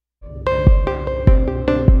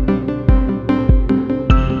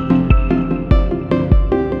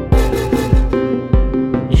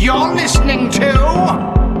listening to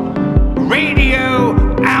Radio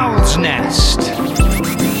Owl's Nest.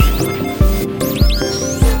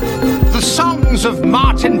 The songs of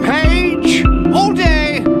Martin Page, all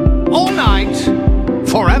day, all night,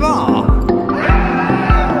 forever.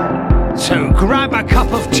 So grab a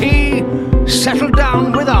cup of tea, settle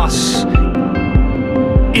down with us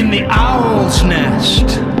in the Owl's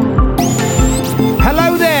Nest.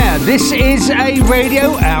 Hello there, this is a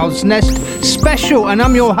Radio Owl's Nest special, and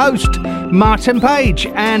I'm your host, Martin Page,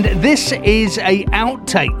 and this is a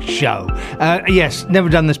outtake show. Yes, never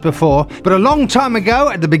done this before, but a long time ago,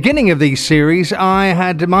 at the beginning of these series, I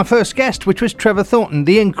had my first guest, which was Trevor Thornton,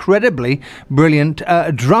 the incredibly brilliant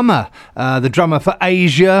drummer. The drummer for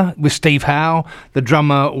Asia with Steve Howe, the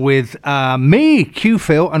drummer with me,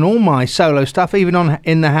 Q-Phil, and all my solo stuff, even on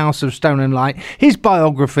In the House of Stone and Light. His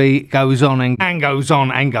biography goes on and goes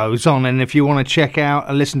on and goes on, and if you want to check out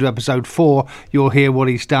and listen to episode 4, you'll hear what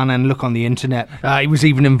he's done and look on the internet. He was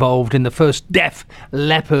even involved in the first Def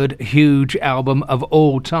Leppard huge album of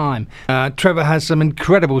all time. Trevor has some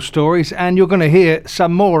incredible stories, and you're going to hear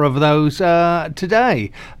some more of those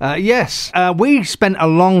today. Yes, we spent a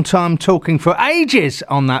long time talking for ages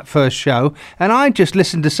on that first show, and I just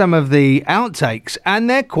listened to some of the outtakes, and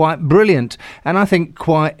they're quite brilliant, and I think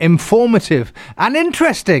quite informative and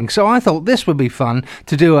interesting. So I thought this would be fun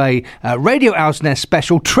to do a Radio Owl's Nest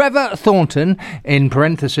special. Trevor Thornton, in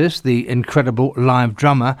parenthesis, the incredible live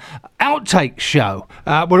drummer, outtake show.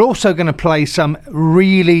 We're also going to play some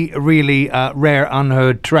really rare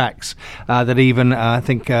unheard tracks that even I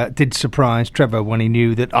think did surprise Trevor when he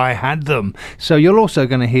knew that I had them. So you're also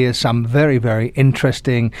going to hear some very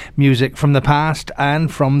interesting music from the past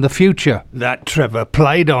and from the future that Trevor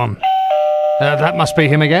played on. That must be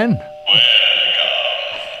him again.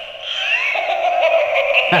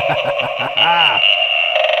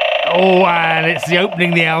 Oh, and it's the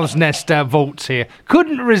opening the Owl's Nest vaults here.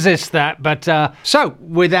 Couldn't resist that, but so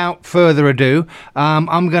without further ado,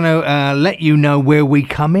 I'm going to let you know where we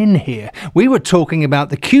come in here. We were talking about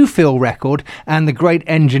the Q-Phil record and the great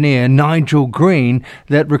engineer Nigel Green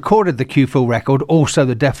that recorded the Q-Phil record, also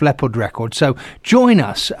the Def Leppard record. So join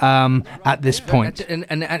us at this point.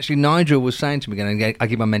 And actually, Nigel was saying to me again, and I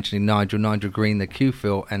keep on mentioning Nigel Green, the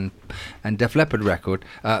Q-Phil and Def Leppard record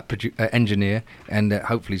engineer, and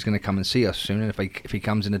hopefully he's going to come and see us soon, and if he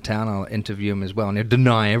comes into town, I'll interview him as well, and he'll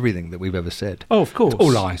deny everything that we've ever said. Oh, of course.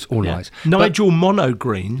 All lies. Nigel Mono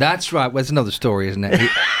Green. That's right. Well, there's another story, isn't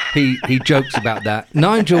it? He jokes about that.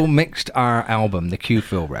 Nigel mixed our album, the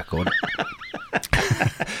Q-Phil record.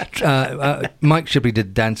 Mike Shipley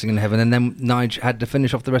did Dancing in Heaven, and then Nigel had to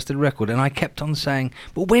finish off the rest of the record, and I kept on saying,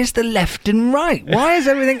 but where's the left and right? Why is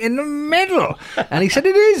everything in the middle? And he said,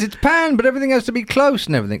 it's pan, but everything has to be close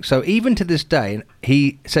and everything. So even to this day,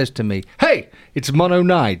 he says to me, hey, it's Mono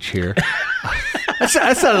Nige here.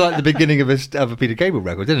 That sounds like the beginning of a Peter Gabriel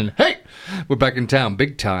record, didn't it? Hey, we're back in town,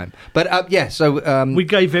 big time. But so we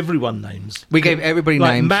gave everyone names. We gave everybody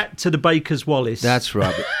like names. Matt to the Baker's Wallace. That's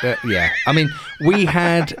right. Yeah. I mean, we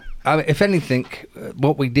had. If anything,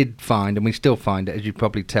 what we did find, and we still find it, as you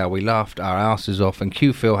probably tell, we laughed our asses off, and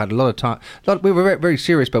Q-Phil had a lot of time. We were very, very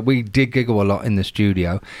serious, but we did giggle a lot in the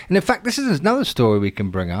studio. And in fact, this is another story we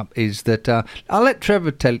can bring up, is that I'll let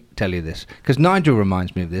Trevor tell you this, because Nigel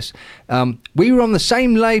reminds me of this. We were on the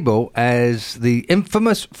same label as the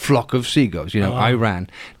infamous Flock of Seagulls, Iran.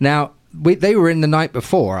 Now, they were in the night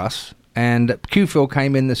before us, and Q-Phil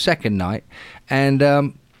came in the second night,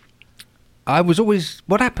 and I was always...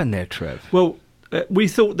 What happened there, Trev? Well, we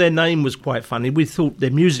thought their name was quite funny. We thought their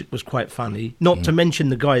music was quite funny. Not to mention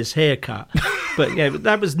the guy's haircut. But yeah,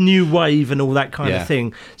 that was new wave and all that kind of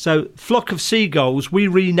thing. So, Flock of Seagulls, we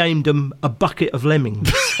renamed them A Bucket of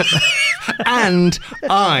Lemmings. And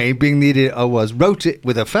I, being the idiot I was, wrote it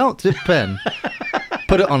with a felt tip pen,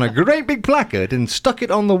 put it on a great big placard and stuck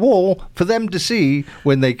it on the wall for them to see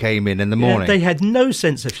when they came in the morning. They had no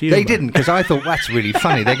sense of humour. They didn't, because I thought, that's really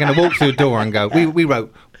funny. They're going to walk through the door and go, we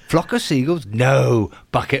wrote, Flock of Seagulls? No,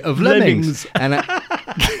 Bucket of Lemmings. And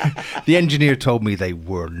the engineer told me they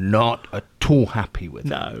were not at all happy with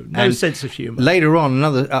it. No sense of humour. Later on,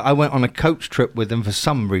 I went on a coach trip with them for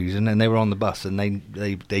some reason, and they were on the bus, and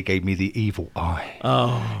they gave me the evil eye.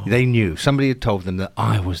 Oh. They knew. Somebody had told them that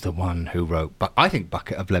I was the one who wrote. But I think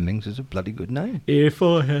Bucket of Lemmings is a bloody good name. If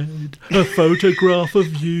I had a photograph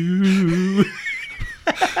of you...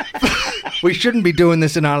 We shouldn't be doing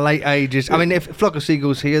this in our late ages. I mean, if Flock of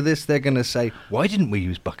Seagulls hear this, they're going to say, why didn't we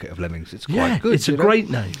use Bucket of Lemmings? It's quite good. It's a great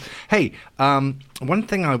name. Hey, one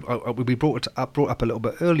thing we brought up a little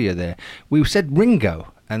bit earlier there. We said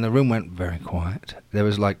Ringo, and the room went very quiet. There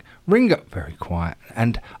was like, Ringo, very quiet.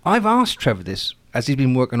 And I've asked Trevor this, as he's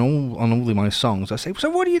been working on all of my songs. I say, so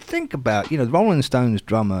what do you think about, the Rolling Stones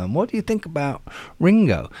drummer, and what do you think about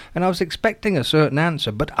Ringo? And I was expecting a certain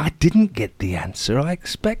answer, but I didn't get the answer I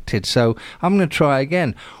expected. So I'm going to try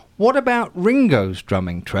again. What about Ringo's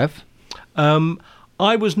drumming, Trev?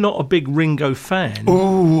 I was not a big Ringo fan.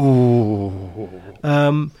 Ooh.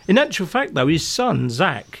 In actual fact, though, his son,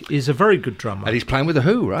 Zach, is a very good drummer. And he's playing with The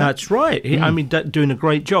Who, right? That's right. Doing a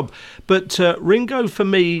great job. But Ringo, for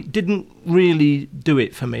me, didn't really do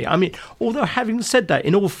it for me. I mean, although having said that,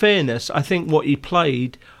 in all fairness, I think what he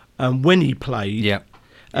played, when he played,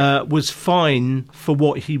 was fine for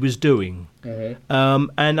what he was doing. Mm-hmm.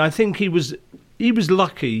 And I think he was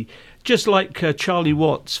lucky. Just like Charlie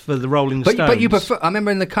Watts for the Rolling Stones. But you prefer... I remember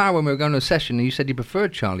in the car when we were going to a session, you said you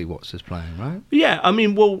preferred Charlie Watts as playing, right? Yeah, I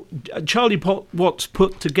mean, well, Charlie Watts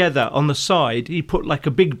put together on the side, he put like a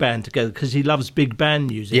big band together because he loves big band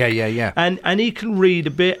music. Yeah. And he can read a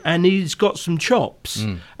bit, and he's got some chops,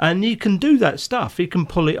 and he can do that stuff. He can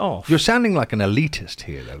pull it off. You're sounding like an elitist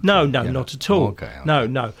here, though. No, not at all. Okay.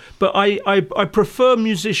 No. But I prefer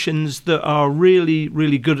musicians that are really,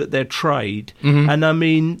 really good at their trade. Mm-hmm. And I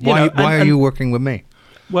mean... Why are you working with me?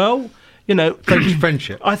 Well,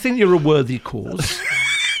 friendship. I think you're a worthy cause.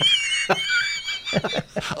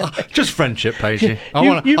 Just friendship, Pagey.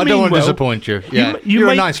 I don't want to disappoint you. Yeah, you're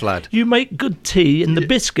a nice lad. You make good tea, and the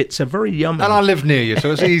biscuits are very yummy. And I live near you, so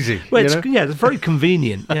it's easy. Well, it's very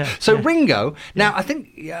convenient. Yeah. So Ringo. Now, I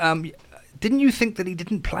think didn't you think that he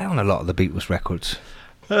didn't play on a lot of the Beatles records?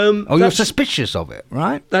 You're suspicious of it,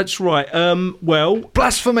 right? That's right. Well,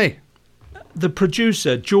 blasphemy. The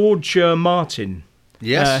producer, George Martin,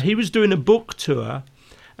 yes, he was doing a book tour,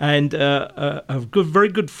 and very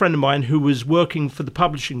good friend of mine who was working for the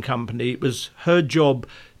publishing company, it was her job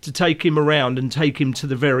to take him around and take him to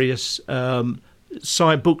the various book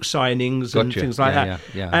signings and things like that.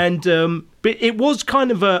 Yeah. And but it was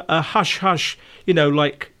kind of a hush-hush,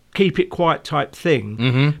 like keep it quiet type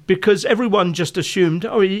thing, because everyone just assumed,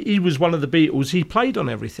 he was one of the Beatles, he played on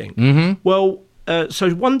everything. Mm-hmm. Well... so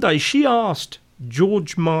one day she asked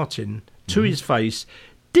George Martin to his face,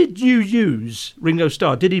 did you use Ringo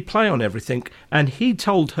Starr? Did he play on everything? And he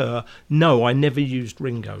told her, no, I never used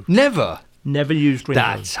Ringo. Never used Ringo.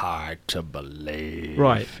 That's hard to believe.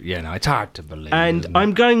 Right. It's hard to believe. And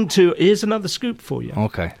I'm going to... Here's another scoop for you.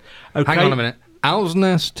 Okay. Hang on a minute. Owl's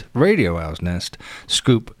Nest, Radio Owl's Nest,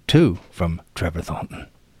 scoop 2 from Trevor Thornton.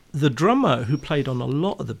 The drummer who played on a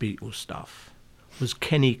lot of the Beatles stuff was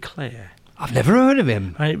Kenny Clare. I've never heard of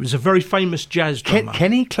him. It was a very famous jazz drummer.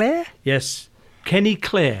 Kenny Clare? Yes, Kenny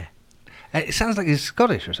Clare. It sounds like he's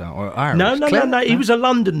Scottish or something, or Irish. No. He was a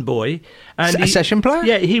London boy, and a session player.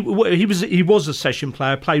 Yeah, he was a session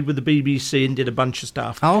player. Played with the BBC and did a bunch of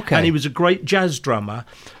stuff. Oh, okay. And he was a great jazz drummer.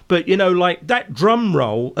 But like that drum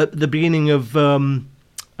roll at the beginning of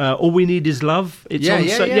All We Need Is Love. It's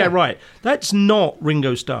yeah, right. That's not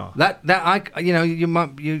Ringo Starr. I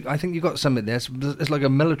think you got something there. It's like a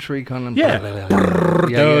military kind of. Yeah.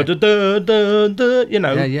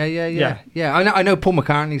 Yeah. I know Paul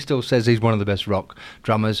McCartney still says he's one of the best rock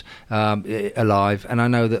drummers alive, and I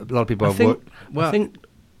know that a lot of people have worked. Well, I think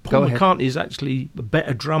Paul McCartney is actually a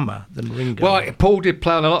better drummer than Ringo. Well, Paul did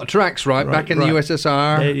play on a lot of tracks, back in the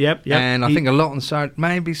USSR. Yep. And I think a lot on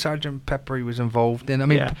maybe Sgt. Pepper he was involved in. I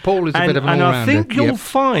mean, Paul is a bit of an all-rounder. And I think you'll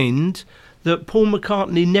find that Paul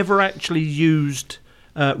McCartney never actually used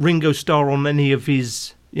Ringo Starr on any of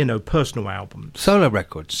his, personal albums. Solo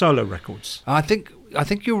records. I think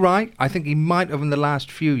you're right. I think he might have in the last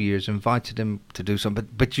few years invited him to do something,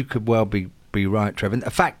 but you could well be right, Trevor. And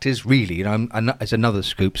the fact is, really, it's another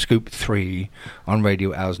scoop 3 on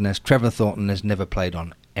Radio Owl's Nest. Trevor Thornton has never played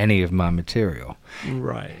on any of my material.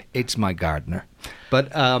 Right. It's my gardener.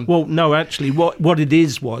 But well, no, actually, what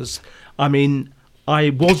it was, I mean, I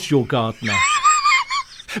was your gardener.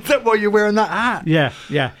 Is that why you're wearing that hat? Yeah.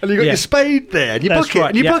 And you got your spade there, and your bucket,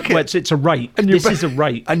 right. and your bucket. Well, it's a rake. This is a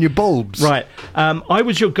rake. And your bulbs. Right. I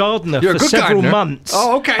was your gardener for several months.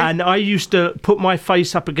 Oh, okay. And I used to put my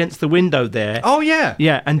face up against the window there. Oh, yeah.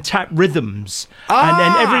 Yeah, and tap rhythms. And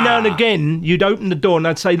then every now and again, you'd open the door and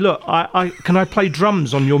I'd say, look, can I play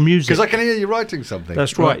drums on your music? Because I can hear you writing something.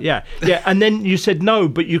 That's right, yeah. And then you said no,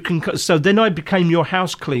 but you can... So then I became your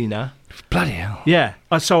house cleaner. Bloody hell. Yeah.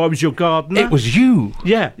 So I was your gardener. It was you.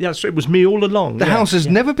 Yeah, so it was me all along. The house has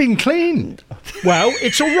never been cleaned. Well,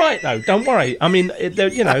 it's all right, though. Don't worry. I mean,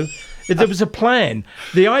 There was a plan.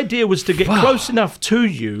 The idea was to get close enough to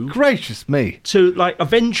you. Gracious me. To like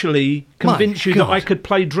eventually convince you that I could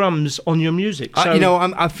play drums on your music. So,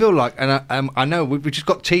 I feel like, and I know we just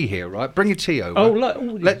got tea here, right? Bring your tea over.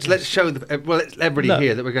 Let's show let everybody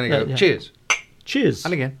hear that we're going to go. Yeah. Cheers. Cheers.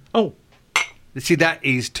 And again. Oh. See, that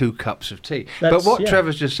is 2 cups of tea. But what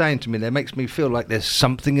Trevor's just saying to me there makes me feel like there's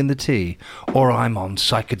something in the tea, or I'm on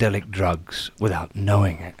psychedelic drugs without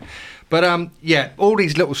knowing it. But all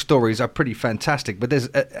these little stories are pretty fantastic. But there's,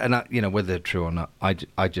 whether they're true or not,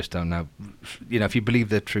 I just don't know. If you believe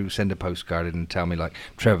they're true, send a postcard and tell me like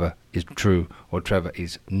Trevor is true or Trevor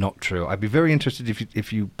is not true. I'd be very interested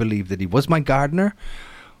if you believe that he was my gardener,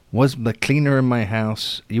 was the cleaner in my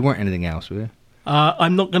house. You weren't anything else, were you?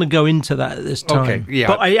 I'm not going to go into that at this time. Okay, yeah.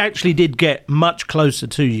 But I actually did get much closer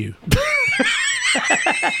to you.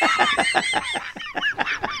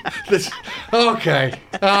 Okay.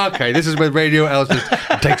 This is where Radio L just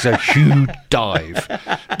takes a huge dive.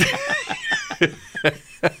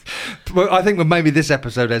 Well, I think maybe this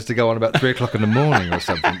episode has to go on about 3 o'clock in the morning or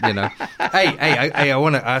something, Hey, I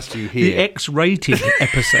want to ask you here. The X-rated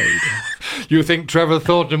episode. You think Trevor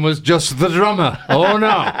Thornton was just the drummer? Oh,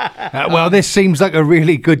 no. Well, this seems like a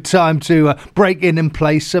really good time to break in and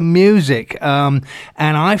play some music. And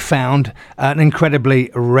I found an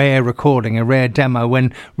incredibly rare recording, a rare demo,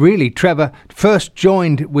 when really Trevor first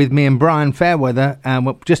joined with me and Brian Fairweather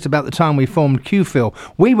just about the time we formed Q-Phil.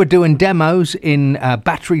 We were doing demos in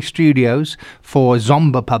Battery Studios for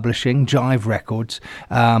Zomba Publishing, Jive Records,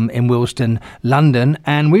 in Willesden, London.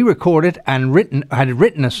 And we recorded and had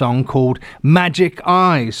written a song called Magic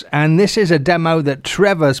Eyes, and this is a demo that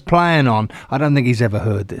Trevor's playing on. I don't think he's ever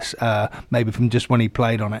heard this, maybe from just when he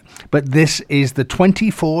played on it, but this is the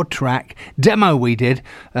 24-track demo we did,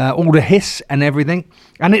 all the hiss and everything,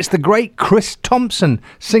 and it's the great Chris Thompson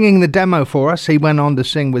singing the demo for us. He went on to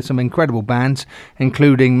sing with some incredible bands,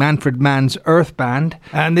 including Manfred Mann's Earth Band,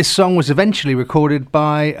 and this song was eventually recorded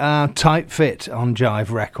by Tight Fit on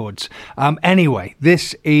Jive Records. Anyway,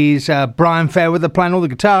 this is Brian Fairweather playing all the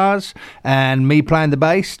guitars, and me playing the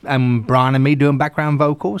bass, and Brian and me doing background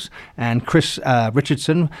vocals, and Chris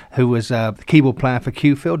Richardson, who was the keyboard player for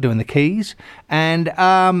Q-Phil, doing the keys. And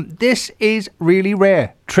this is really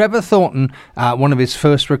rare. Trevor Thornton, one of his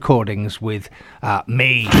first recordings with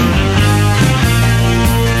me.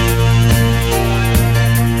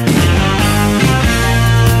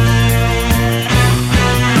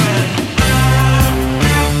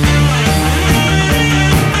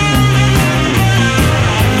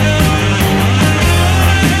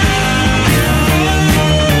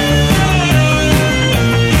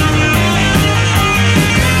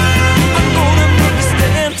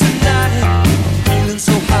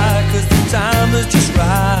 Just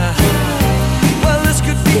right. Well, this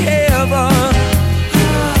could be heaven.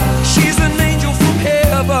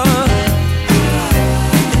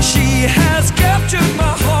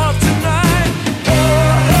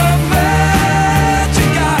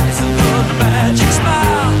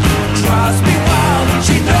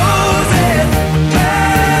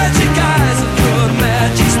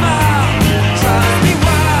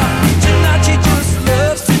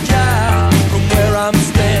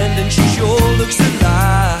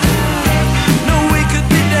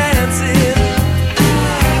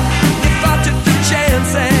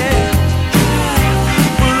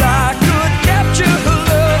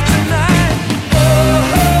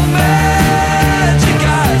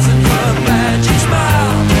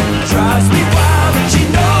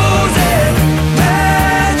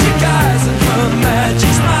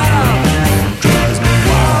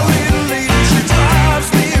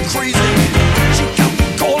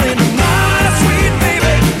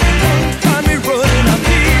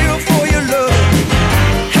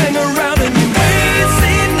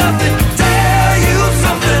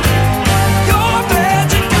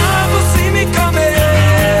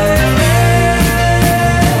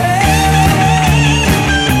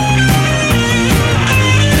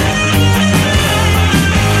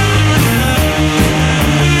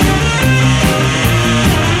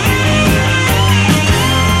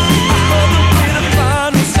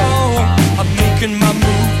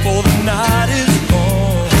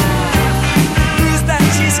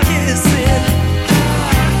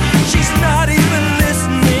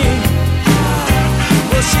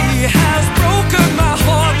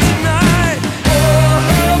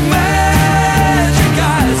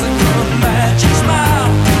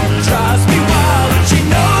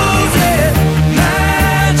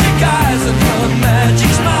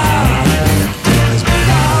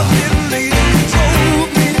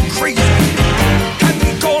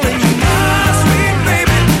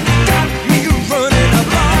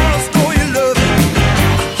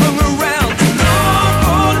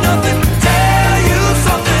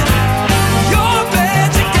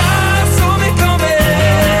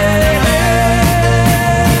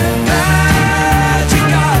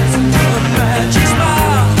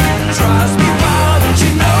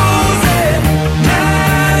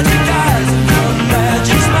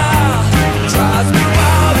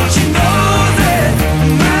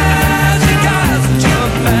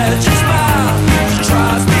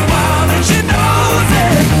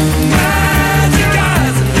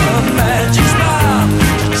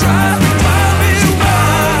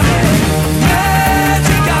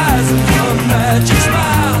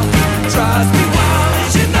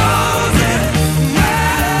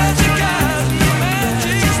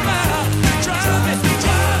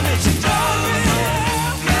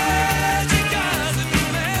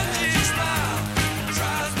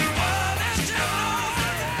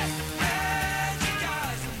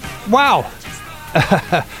 Wow.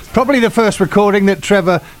 Probably the first recording that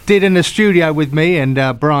Trevor did in the studio with me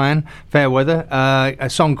and Brian Fairweather, a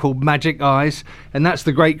song called Magic Eyes, and that's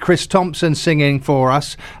the great Chris Thompson singing for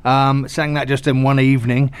us. Sang that just in one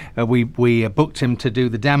evening. We booked him to do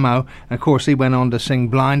the demo, and of course he went on to sing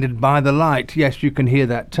Blinded by the Light. Yes, you can hear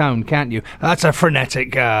that tone, can't you? That's a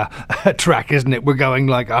frenetic track, isn't it? We're going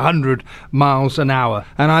like 100 miles an hour.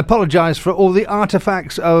 And I apologise for all the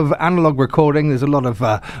artefacts of analogue recording. There's a lot of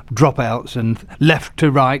dropouts and left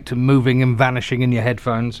to right and moving and vanishing in your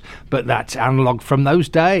headphones, but that's analogue from those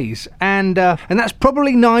days. And that's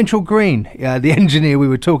probably Nigel Green, the engineer we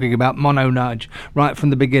were talking about, Mono Nudge, right from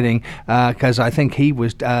the beginning, because I think he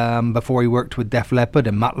was, before he worked with Def Leppard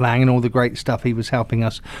and Mutt Lange and all the great stuff, he was helping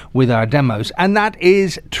us with our demos. And that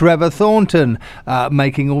is Trevor Thornton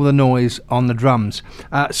making all the noise on the drums.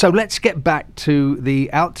 So let's get back to the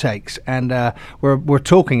outtakes, and we're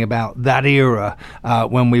talking about that era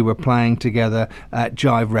when we were playing together at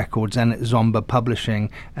Jive Records and at Zomba Publishing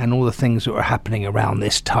and all the things that were happening around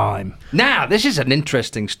this time. Now, this is an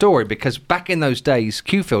interesting story because back in those days,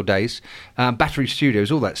 Q-Phil days, Battery Studios,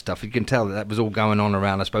 all that stuff, you can tell that was all going on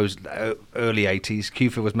around, I suppose, early 80s.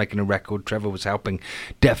 Q-Phil was making a record, Trevor was helping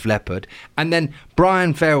Def Leppard, and then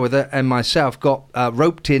Brian Fairweather and myself got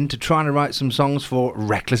roped in to trying to write some songs for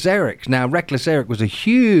Reckless Eric. Now, Reckless Eric was a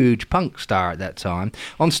huge punk star at that time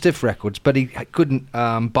on Stiff Records, but he couldn't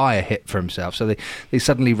buy a hit for himself, so they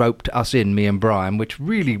suddenly roped us in, me and Brian, which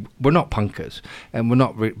really, we're not punkers, and we're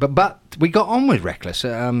not, but we got on with Reckless.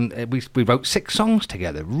 We wrote 6 songs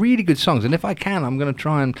together, really good songs, and if I can, I'm going to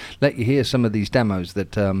try and let you hear some of these demos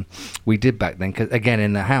that we did back then, 'cause, again,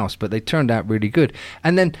 in the house, but they turned out really good.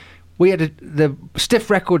 And then we had the Stiff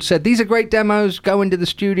Records said, these are great demos, go into the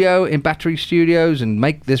studio in Battery Studios and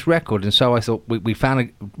make this record. And so I thought we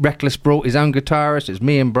found Reckless brought his own guitarist, it's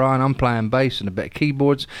me and Brian, I'm playing bass and a bit of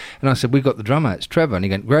keyboards, and I said, we got the drummer, it's Trevor. And he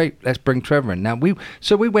went, great, let's bring Trevor in. Now we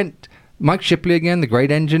went, Mike Shipley again, the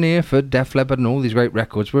great engineer for Def Leppard and all these great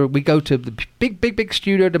records, where we go to the big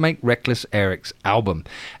studio to make Reckless Eric's album.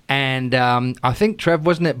 And I think, Trev,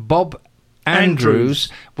 wasn't it Bob Andrews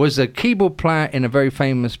was a keyboard player in a very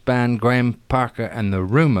famous band, Graham Parker and the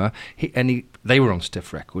Rumour, they were on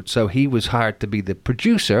Stiff Records, so he was hired to be the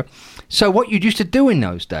producer. So what you used to do in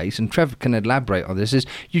those days, and Trevor can elaborate on this, is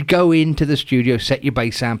you'd go into the studio, set your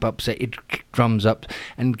bass amp up, set your drums up,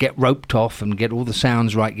 and get roped off and get all the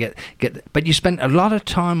sounds right. But you spent a lot of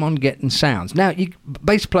time on getting sounds. Now,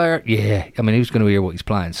 bass player, who's going to hear what he's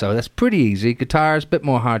playing? So that's pretty easy. Guitars, a bit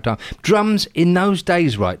more hard time. Drums in those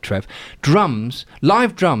days, right, Trev?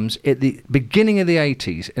 Live drums at the beginning of the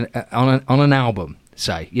 80s on an album.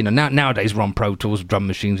 Say, nowadays we're on Pro Tools, drum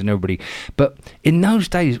machines and everybody, but in those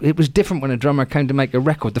days it was different when a drummer came to make a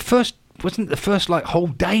record. The first whole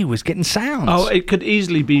day was getting sounds. Oh, it could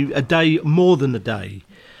easily be a day, more than a day.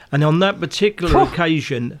 And on that particular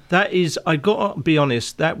occasion, I got to be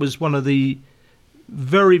honest, that was one of the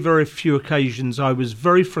very, very few occasions I was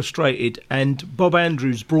very frustrated, and Bob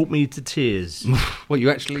Andrews brought me to tears. Well, you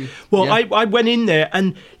actually... Well, yeah. I went in there,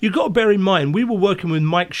 and you've got to bear in mind, we were working with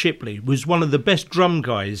Mike Shipley, who was one of the best drum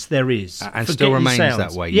guys there is. And still remains sounds.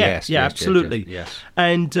 That way, yes. Yeah, absolutely. Yes.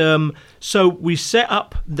 And so we set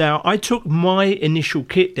up... Now, I took my initial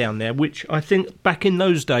kit down there, which I think back in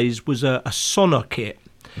those days was a Sonor kit.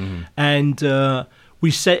 Mm-hmm. And... we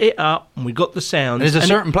set it up and we got the sounds. And there's a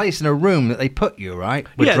certain place in a room that they put you, right?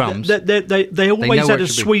 With drums. They always had a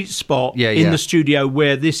sweet spot in the studio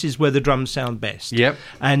where this is where the drums sound best. Yep.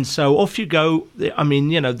 And so off you go. I mean,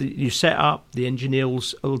 you set up, the engineer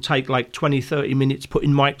will take like 20, 30 minutes putting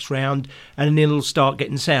mics round, and then it'll start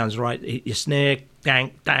getting sounds, right? Hit your snare,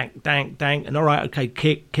 dank, dank, dank, dank, and all right, okay,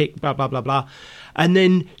 kick, blah, blah, blah, blah. And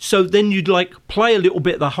then you'd like play a little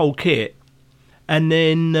bit of the whole kit. And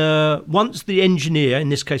then once the engineer, in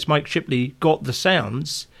this case Mike Shipley, got the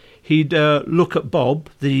sounds, he'd look at Bob,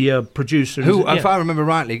 the producer. Who, if I remember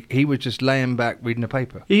rightly, he was just laying back reading a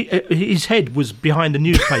paper. His head was behind a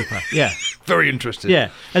newspaper, yeah. Very interesting. Yeah,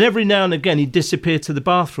 and every now and again he'd disappear to the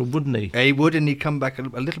bathroom, wouldn't he? He would, and he'd come back a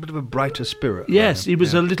little bit of a brighter spirit. Yes, he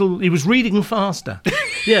was he was reading faster.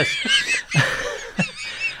 Yes.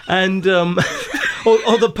 And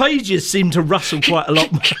or the pages seemed to rustle quite a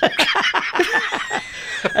lot more.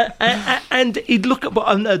 And he'd look at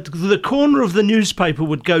the corner of the newspaper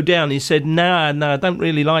would go down. He said, "No, I don't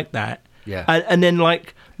really like that." Yeah. And then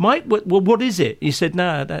like Mike, well, what is it? He said,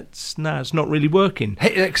 it's not really working.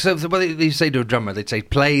 Hey, so what they say to a drummer, they'd say,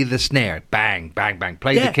 play the snare, bang, bang, bang,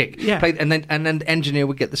 play the kick, play, and then the engineer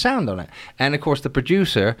would get the sound on it. And of course, the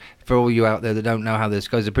producer, for all you out there that don't know how this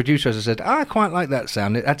goes, the producer has said, I quite like that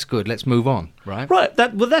sound. That's good. Let's move on. Right.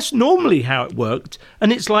 That's normally how it worked.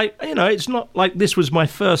 And it's like, it's not like this was my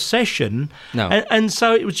first session. No. And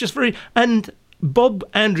so it was just and Bob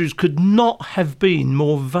Andrews could not have been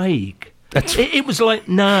more vague. It was like,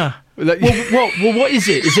 nah. Well, what is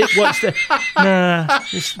it? Is it what's the? Nah,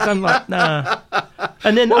 it's done like nah.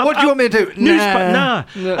 And then what do you want me to do? Nah.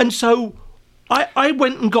 And so I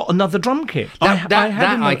went and got another drum kit.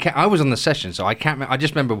 I was on the session, so I can't. I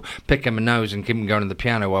just remember picking my nose and keeping going to the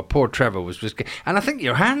piano while poor Trevor was just. And I think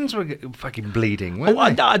your hands were fucking bleeding.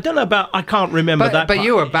 I don't know about. I can't remember that. But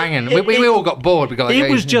you were banging. We all got bored. It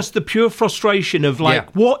was just the pure frustration of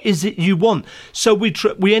what is it you want? So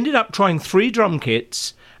we ended up trying 3 drum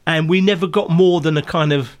kits, and we never got more than a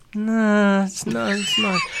kind of. No, it's nice.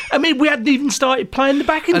 I mean, we hadn't even started playing the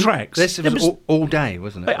backing tracks. This was all day,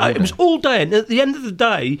 wasn't it? It was all day. And at the end of the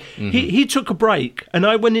day, he took a break, and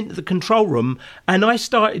I went into the control room, and I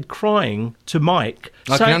started crying to Mike,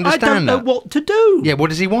 saying, I don't know what to do. Yeah, what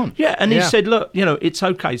does he want? Yeah, and he said, look, it's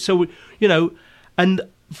okay. So, and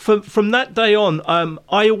from that day on,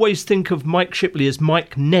 I always think of Mike Shipley as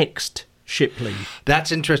Mike Next Shipley. That's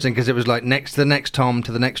interesting, because it was like next to the next tom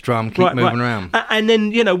to the next drum, keep moving around. And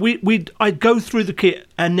then I'd go through the kit,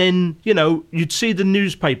 and then you'd see the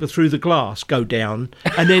newspaper through the glass go down,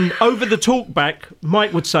 and then over the talkback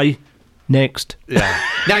Mike would say next. Yeah.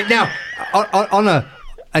 now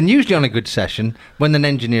and usually on a good session, when an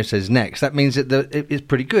engineer says next, that means that it's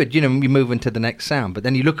pretty good. You move into the next sound. But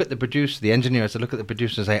then you look at the producer, the engineer has to look at the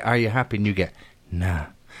producer and say, are you happy? And you get, nah.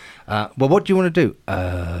 Well, what do you want to do?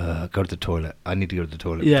 Go to the toilet. I need to go to the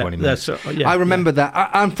toilet for 20 minutes. I remember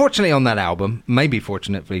that. Unfortunately, on that album, maybe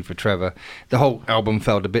fortunately for Trevor, the whole album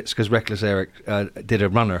fell to bits because Reckless Eric did a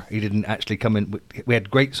runner. He didn't actually come in. We had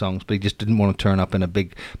great songs, but he just didn't want to turn up in a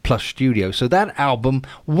big plush studio. So that album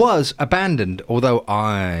was abandoned, although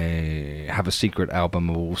I have a secret album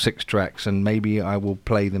of all 6 tracks, and maybe I will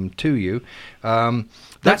play them to you.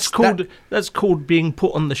 That's called being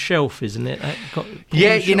put on the shelf, isn't it?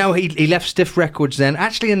 He left Stiff Records then.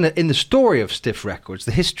 Actually, in the story of Stiff Records,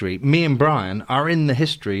 the history, me and Brian are in the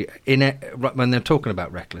history when they're talking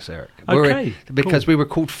about Reckless Eric. Because we were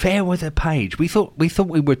called Fairweather Page. We thought we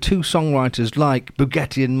were 2 songwriters like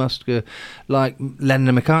Bugatti and Musker, like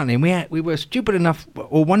Lennon and McCartney, and we were stupid enough,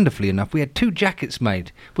 or wonderfully enough, we had 2 jackets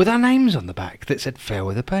made with our names on the back that said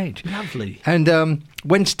Fairweather Page. Lovely. And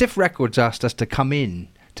when Stiff Records asked us to come in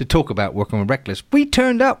to talk about working with Reckless, we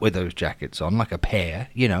turned up with those jackets on, like a pair,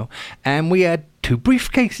 and we had 2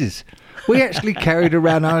 briefcases. We actually carried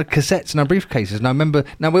around our cassettes and our briefcases. And I remember,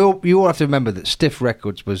 you all have to remember that Stiff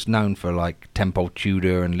Records was known for like Temple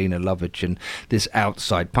Tudor and Lena Lovitch and this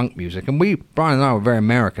outside punk music. And Brian and I were very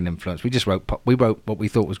American influenced. We just wrote what we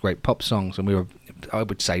thought was great pop songs, and we were, I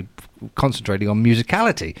would say, concentrating on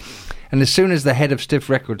musicality. And as soon as the head of Stiff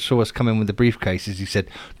Records saw us come in with the briefcases, he said,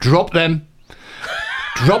 "Drop them.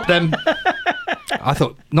 Drop them." I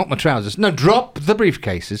thought, not my trousers. No, drop the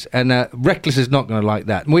briefcases. And Reckless is not going to like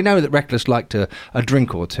that. And we know that Reckless liked a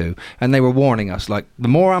drink or 2. And they were warning us, like, the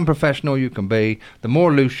more unprofessional you can be, the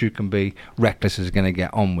more loose you can be, Reckless is going to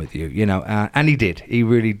get on with you, and he did. He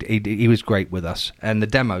really, he was great with us. And the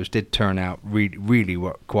demos did turn out really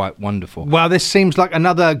were quite wonderful. Well, this seems like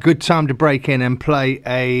another good time to break in and play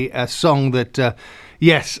a song that...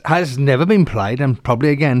 yes, has never been played, and probably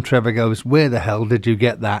again Trevor goes, where the hell did you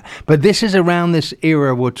get that? But this is around this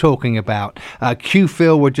era we're talking about.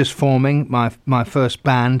 Q-Phil were just forming, my first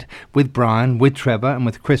band, with Brian, with Trevor, and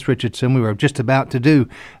with Chris Richardson. We were just about to do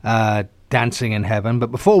Dancing in Heaven, but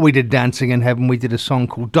before we did Dancing in Heaven, we did a song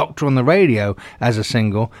called Doctor on the Radio as a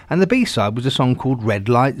single, and the B-side was a song called Red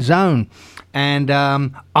Light Zone. And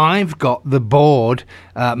I've got the board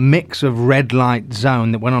mix of Red Light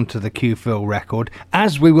Zone that went onto the Q-Phil record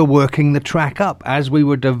as we were working the track up, as we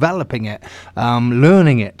were developing it,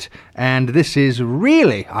 learning it. And this is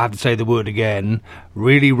really, I have to say the word again,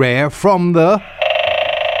 really rare from the...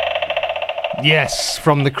 Yes,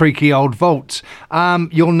 from the creaky old vaults.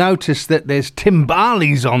 You'll notice that there's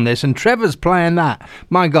timbales on this, and Trevor's playing that.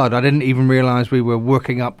 My God, I didn't even realise we were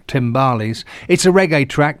working up timbales. It's a reggae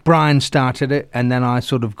track. Brian started it, and then I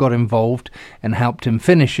sort of got involved and helped him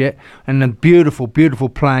finish it. And a beautiful, beautiful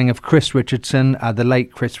playing of Chris Richardson, the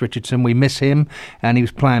late Chris Richardson. We miss him, and he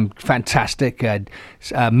was playing fantastic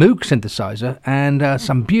Moog synthesizer and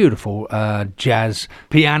some beautiful jazz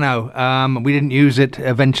piano. We didn't use it,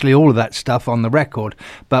 eventually, all of that stuff, on the record,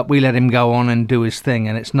 but we let him go on and do his thing,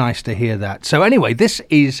 and it's nice to hear that. So anyway, this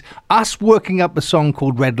is us working up a song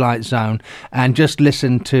called Red Light Zone, and just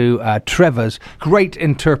listen to Trevor's great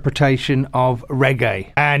interpretation of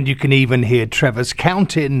reggae. And you can even hear Trevor's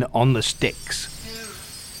counting on the sticks.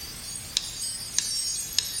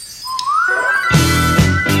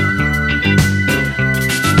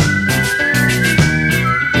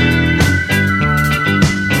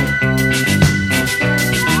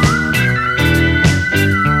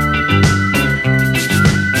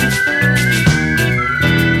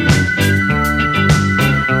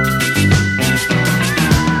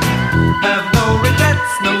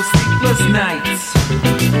 Nights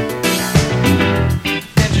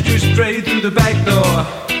introduced straight through the back door.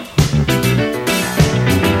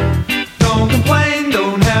 Don't complain,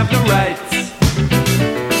 don't have no rights.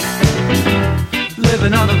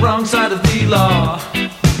 Living on the wrong side of the law.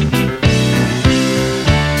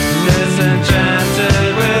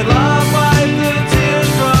 Disenchanted with love, wipe the tears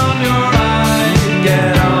from your eyes.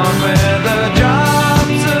 Get on with the job,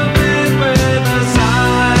 submit with a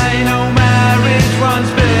sign. No marriage runs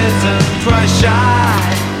bitter. Try shy.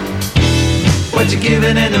 What you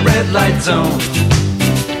giving in the red light zone?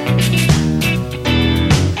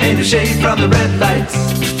 Ain't no shade from the red lights.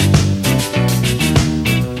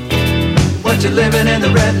 What you living in the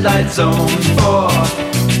red light zone for?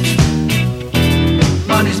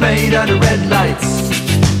 Money's made under red lights.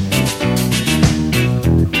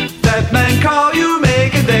 That man call you,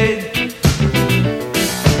 make a date.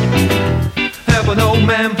 Help an old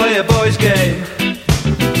man play a boy's game.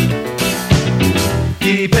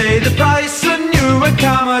 He paid the price and you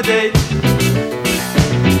accommodate.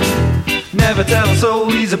 Never tell a soul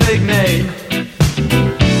he's a big name.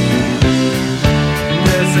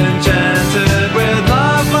 Disenchanted with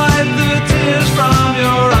love, wipe the tears from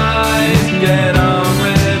your eyes. Get on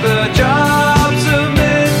with the job,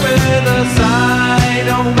 submit with a sign.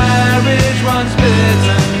 No marriage runs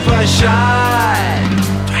bitten, twice shy.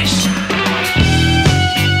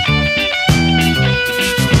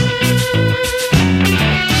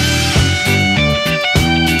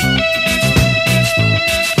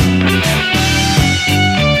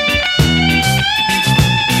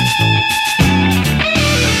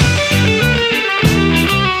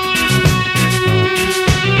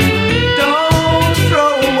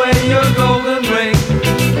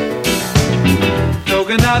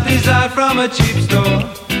 These out from a cheap store.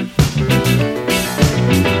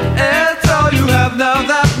 It's all you have now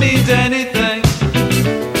that means anything.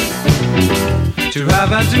 To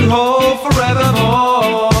have and to hold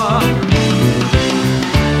forevermore.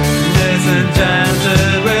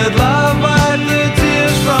 Disenchanted with love, wipe the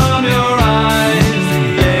tears from your eyes.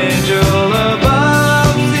 The angel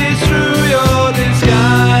above sees through your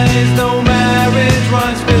disguise. No marriage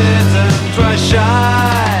runs bitter, twice shy.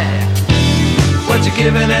 What you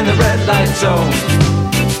giving in the red light zone?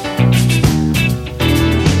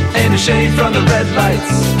 Ain't a shade from the red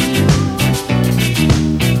lights.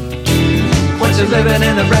 What you living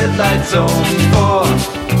in the red light zone for?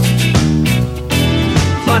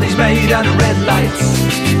 Money's made under red lights.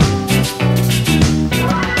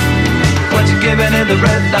 What you giving in the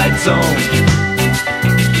red light zone?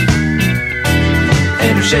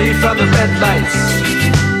 Ain't no shade from the red lights.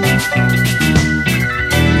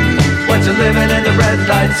 What you living in the red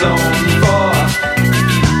light zone for?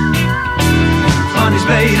 Money's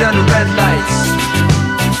made under red lights.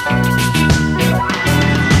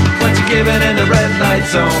 What you giving in the red light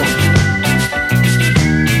zone?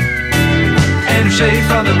 Ain't no shade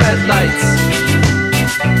from the red lights.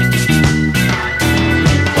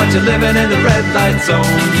 What you living in the red light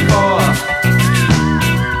zone for?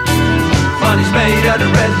 Money's made under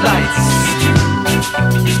red lights.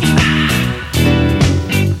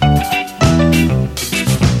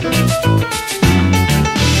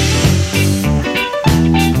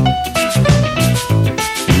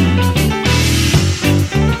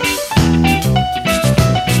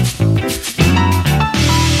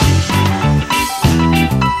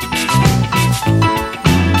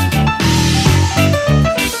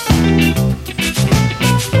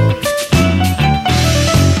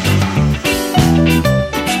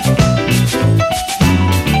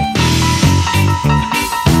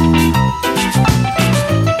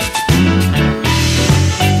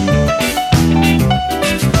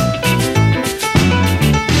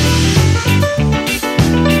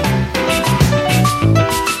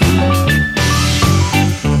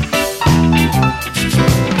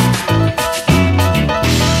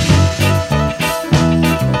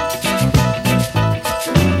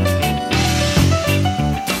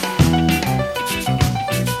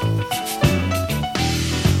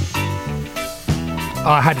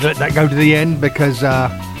 I had to let that go to the end because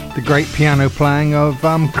the great piano playing of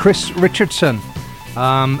Chris Richardson.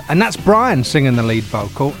 And that's Brian singing the lead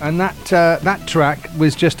vocal, and that track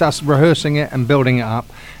was just us rehearsing it and building it up,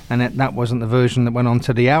 and that wasn't the version that went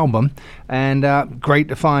onto the album. And great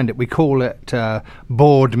to find it. We call it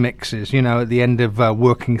board mixes. You know, at the end of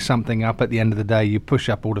working something up, at the end of the day, you push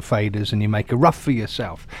up all the faders and you make a rough for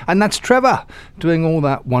yourself. And that's Trevor doing all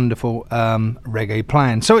that wonderful reggae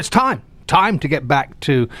playing. So it's time to get back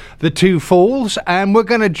to the Two Falls, and we're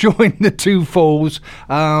going to join the Two Falls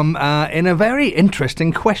in a very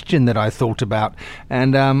interesting question that I thought about,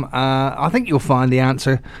 and I think you'll find the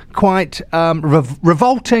answer quite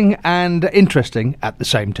revolting and interesting at the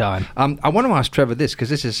same time. I want to ask Trevor this, because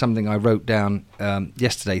this is something I wrote down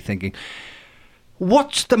yesterday thinking,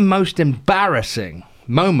 what's the most embarrassing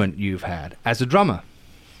moment you've had as a drummer?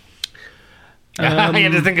 You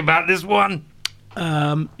had to think about this one.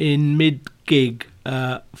 In mid-gig,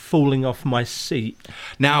 falling off my seat.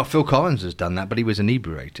 Now, Phil Collins has done that, but he was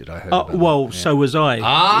inebriated, I heard. So was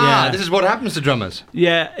I. This is what happens to drummers.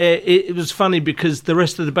 Yeah, it was funny because the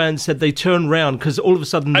rest of the band said they turned round because all of a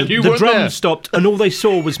sudden the drums stopped and all they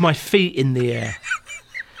saw was my feet in the air.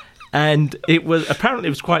 And apparently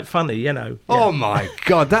it was quite funny, you know. Yeah. Oh, my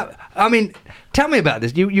God. Tell me about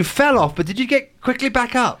this. You fell off, but did you get quickly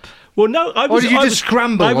back up? Well, no, I was. Or did you just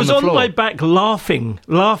scramble on the floor? I was on my back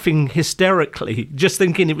laughing hysterically, just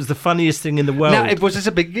thinking it was the funniest thing in the world. Now, was this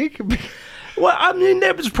a big gig? Well, I mean,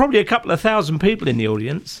 there was probably a couple of thousand people in the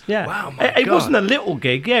audience. Yeah. Wow, my God. It wasn't a little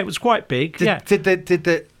gig. Yeah, it was quite big. Did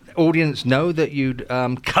the audience know that you'd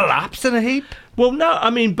collapsed in a heap? Well, no, I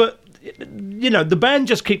mean, but you know, the band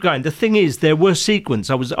just kept going. The thing is, there were sequences.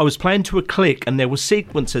 I was playing to a click, and there were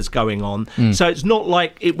sequences going on. So it's not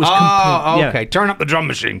like it was. Okay. Turn up the drum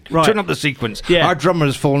machine. Right. Turn up the sequence. Yeah. Our drummer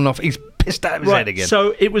has fallen off. He's pissed out of his head again.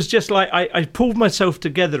 So it was just like I pulled myself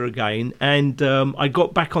together again, and I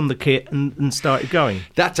got back on the kit and started going.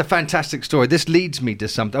 That's a fantastic story. This leads me to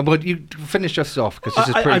something. Well, you finish us off because this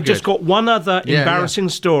is pretty I've good. just got one other embarrassing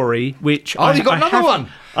story, which you've got another one.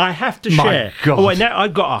 I have to My share. God. Oh, now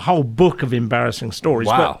I've got a whole book of embarrassing stories.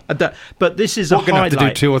 Wow. But this is We're a highlight. going to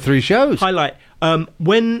have to do 2 or 3 shows. Highlight.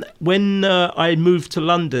 When I moved to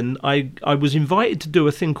London, I was invited to do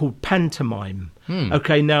a thing called pantomime.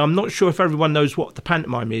 Okay, now I'm not sure if everyone knows what the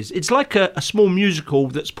pantomime is. It's like a small musical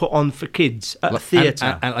that's put on for kids at a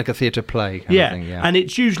theatre. And like a theatre play kind of thing, yeah. And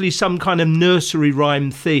it's usually some kind of nursery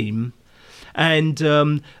rhyme theme. And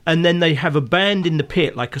then they have a band in the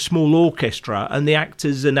pit, like a small orchestra, and the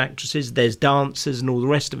actors and actresses, there's dancers and all the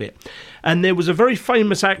rest of it. And there was a very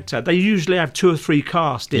famous actor. They usually have 2 or 3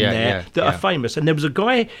 cast in there that are famous. And there was a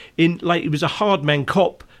guy he was a hardman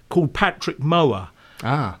cop called Patrick Mower.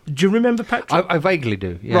 Do you remember Patrick? I vaguely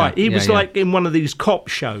do. Yeah. Right, he was like in one of these cop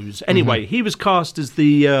shows. Anyway, he was cast as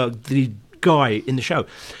the guy in the show,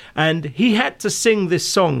 and he had to sing this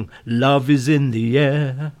song, "Love is in the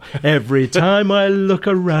air every time I look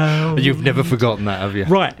around." You've never forgotten that, have you?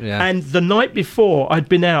 Right. Yeah. And the night before, I'd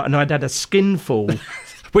been out and I'd had a skinful.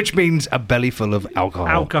 Which means a belly full of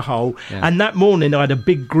alcohol. Yeah. And that morning I had a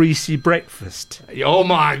big greasy breakfast. Oh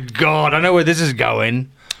my God, I know where this is going.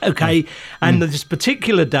 Okay, and this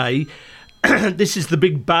particular day, this is the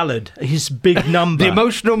big ballad, his big number. The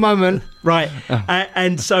emotional moment. Right,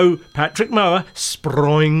 and so Patrick Mower,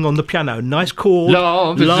 sproing on the piano, nice chord,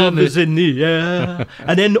 Love is in the air.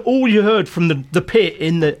 And then all you heard from the pit,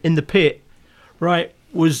 in the pit, right,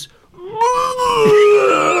 was...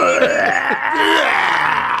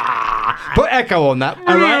 Put echo on that.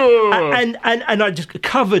 All right, and I just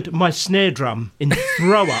covered my snare drum in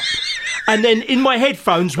throw up. And then in my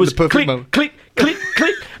headphones was click, click, click,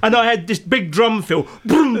 click, and I had this big drum fill.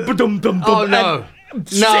 Boom, ba-dum, dum, dum, Oh, no.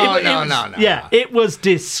 No. Yeah, it was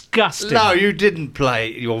disgusting. No, you didn't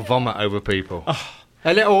play your vomit over people.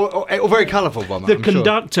 Or very colourful vomit. The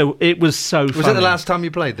conductor, it was so funny. Was it the last time you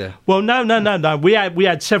played there? Well, no. We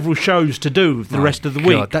had several shows to do the rest of the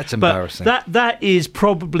week. God, that's embarrassing. But that is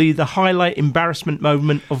probably the highlight embarrassment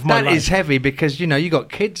moment of my life. That is heavy because you got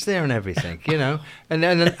kids there and everything,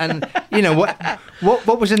 and you know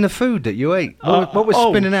what was in the food that you ate? What was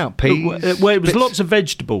spinning out? Peas. Well, it was lots of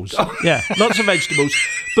vegetables. Yeah, lots of vegetables.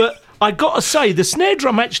 But I got to say, the snare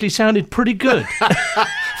drum actually sounded pretty good.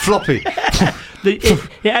 Floppy. It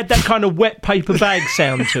had that kind of wet paper bag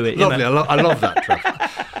sound to it. Lovely, I love that, Trev.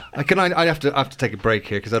 I have to take a break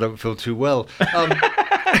here because I don't feel too well.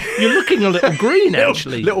 You're looking a little green,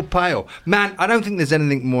 actually. Little pale. Man, I don't think there's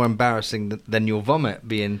anything more embarrassing than your vomit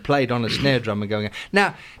being played on a snare drum and going...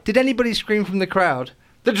 Now, did anybody scream from the crowd,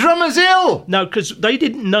 "The drummer's ill"? No, because they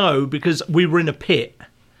didn't know, because we were in a pit.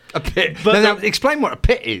 A pit. But Now, explain what a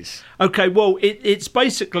pit is. Okay, well, it's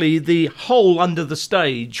basically the hole under the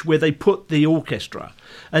stage where they put the orchestra.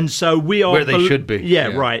 And so we are... Where they should be. Yeah,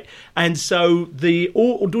 right. And so the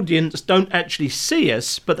audience don't actually see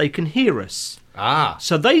us, but they can hear us. Ah.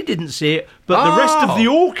 So they didn't see it, but the rest of the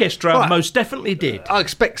orchestra Right. most definitely did. I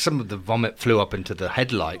expect some of the vomit flew up into the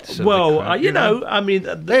headlights. Of Well, the crowd, you know, I mean...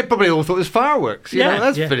 they probably all thought it was fireworks. You Yeah, know,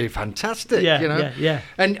 that's yeah. pretty fantastic. Yeah, you know? yeah.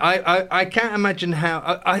 And I can't imagine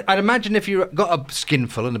how... I'd imagine if you've got a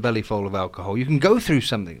skinful and a belly full of alcohol, you can go through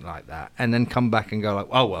something like that and then come back and go like,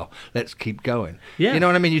 oh, well, let's keep going. Yeah. You know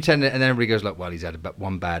what I mean? You tend to... And then everybody goes like, well, he's had about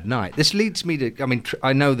one bad night. This leads me to... I mean,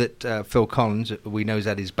 I know that Phil Collins, we know he's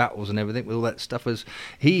had his battles and everything with all that stuff.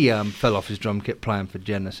 He fell off his drum kit playing for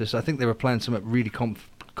Genesis. I think they were playing something really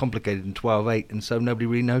complicated in 12/8, and so nobody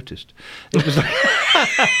really noticed. It was like,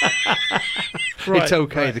 it's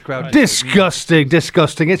okay. The crowd.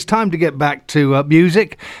 Disgusting. It's time to get back to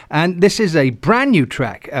music, and this is a brand new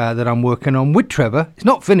track that I'm working on with Trevor. It's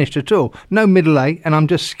not finished at all. No middle A, and I'm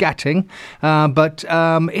just scatting, but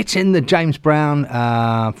it's in the James Brown,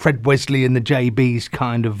 Fred Wesley and the JBs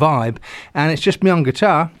kind of vibe, and it's just me on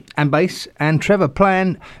guitar and bass, and Trevor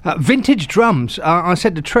playing vintage drums. I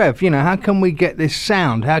said to Trev, you know, how can we get this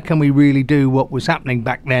sound? How can we really do what was happening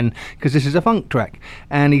back then? Because this is a funk track.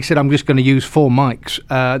 And he said, I'm just going to use 4 mics.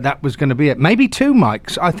 That was going to be it. Maybe 2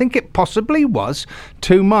 mics. I think it possibly was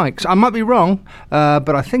 2 mics. I might be wrong,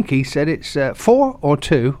 but I think he said it's 4 or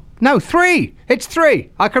 2. No, 3. It's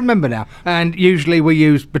 3. I can remember now. And usually we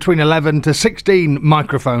use between 11 to 16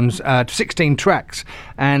 microphones, 16 tracks.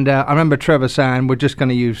 And I remember Trevor saying we're just going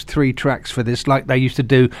to use 3 tracks for this, like they used to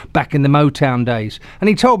do back in the Motown days. And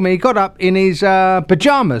he told me he got up in his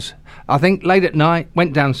pajamas, I think, late at night,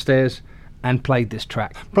 went downstairs and played this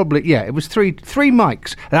track. Probably, yeah, it was three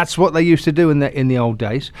mics. That's what they used to do in the old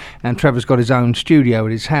days. And Trevor's got his own studio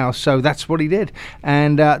at his house, so that's what he did.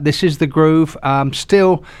 And this is the groove.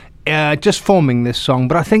 Still just forming this song,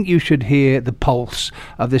 but I think you should hear the pulse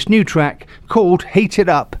of this new track called Heat It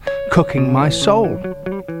Up, Cooking My Soul.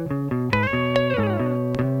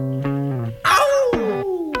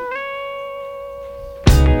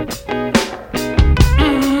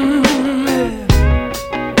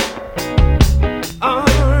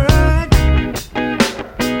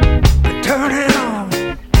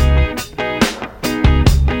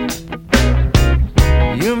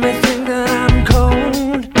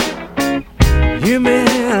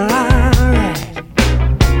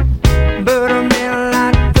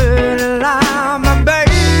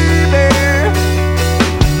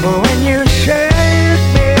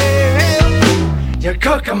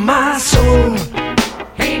 My soul,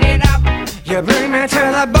 heat it up. You bring me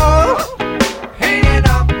to the bowl, heat it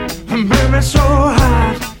up. Bring me so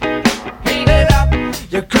hot, heat it up.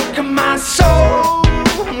 You're cooking my soul,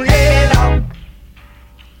 heat it up.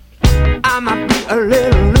 I might be a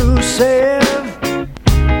little elusive,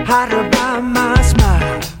 hard about my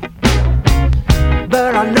smile,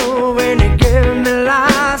 but I know when you give me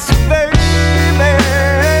lies, baby,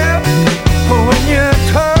 when you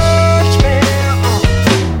touch me,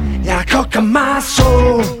 cooking my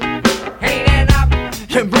soul, heat it up.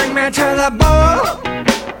 You bring me to the bowl,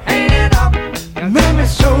 heat it up. You make me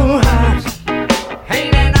so hot,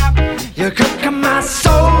 heat it up. You're cooking my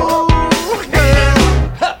soul, heat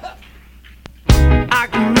it up. I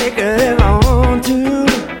can make it if I want to.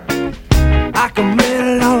 I can make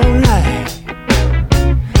it all night.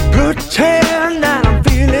 Pretend that I'm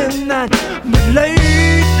feeling that, but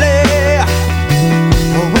lately,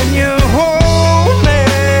 when you hold me,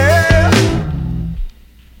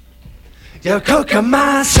 you're cooking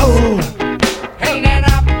my soul, heat it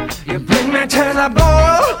up. You bring me to the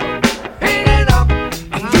bowl, heat it up.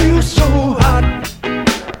 I feel so hot,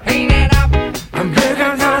 heat it up. I'm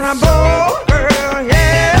cooking to the bowl, girl,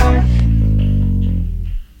 yeah.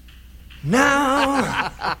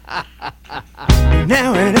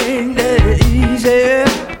 Now it ain't that easy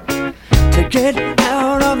to get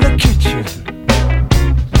out of the kitchen.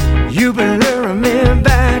 You've been luring me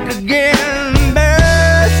back again,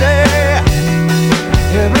 Bessie.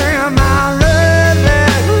 You bring my love,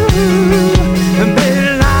 and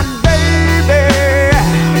baby,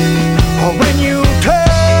 oh, when you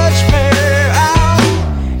touch me, oh,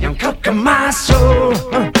 you're cooking my soul,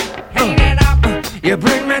 heat it up. You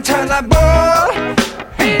bring me to the bowl,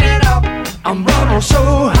 heat it up. I'm running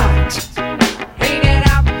so hot, heat it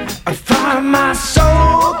up. I find my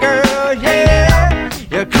soul, girl, yeah.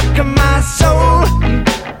 You're cooking my soul,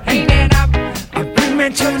 heat it up. You bring me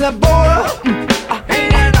to the bowl,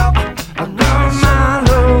 heat it up. I run my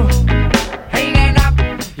low, heat it up.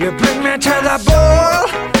 You bring me to the bowl,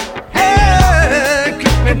 hey,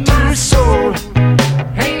 keep me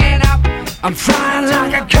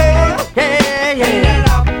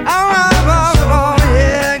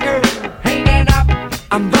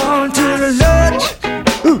I'm going to the lodge.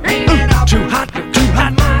 Too hot, too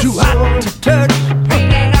hot, too hot to touch.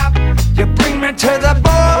 You bring me to the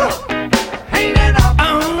ball. I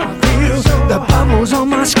feel the bubbles on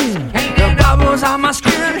my skin. The bubbles on my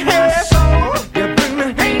skin. Hey. You bring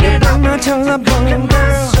me to the ball,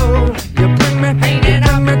 girl. You bring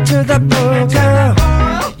me to the ball, girl.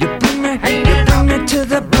 You bring me to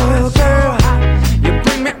the ball, girl. You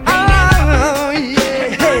bring me, oh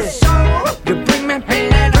yeah. You bring me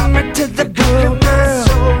to the ball,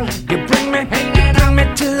 girl. You bring me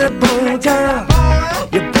to the ball, girl.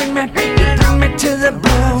 You bring me to the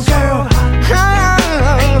ball, girl.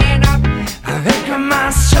 I think of my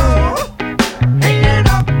soul.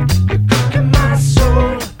 You cook my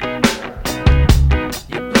soul.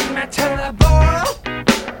 You bring me to the ball.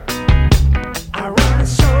 I run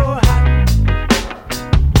so hot.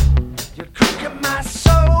 You cook my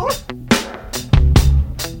soul.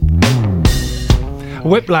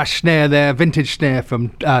 Whiplash snare there, vintage snare from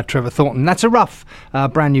Trevor Thornton. That's a rough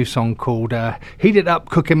brand new song called Heat It Up,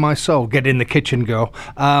 Cooking My Soul. Get in the kitchen, girl.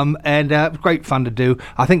 And great fun to do.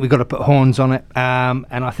 I think we've got to put horns on it, and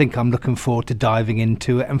I think I'm looking forward to diving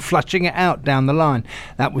into it and flushing it out down the line.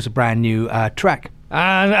 That was a brand new track.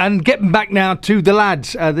 And getting back now to the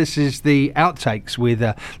lads, this is the outtakes with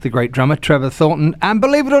the great drummer Trevor Thornton. And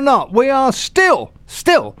believe it or not, we are still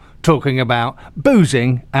talking about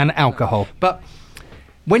boozing and alcohol. But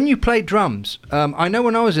when you played drums, I know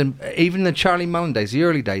when I was in, even the Charlie Mullen days, the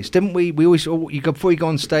early days, didn't we always, before you go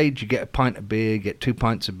on stage, you get a pint of beer, get 2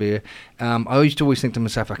 pints of beer. I used to always think to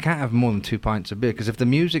myself, I can't have more than 2 pints of beer, because if the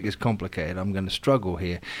music is complicated, I'm going to struggle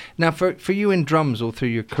here. Now, for you in drums all through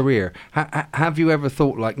your career, have you ever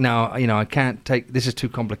thought like, no, I can't take, this is too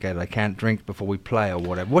complicated, I can't drink before we play or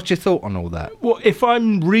whatever? What's your thought on all that? Well, if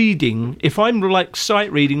I'm like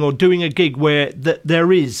sight reading or doing a gig where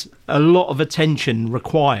there is a lot of attention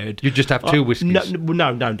required, You just have 2 whiskeys?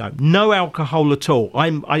 No alcohol at all.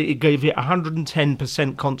 I gave it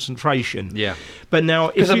 110% concentration. Yeah. But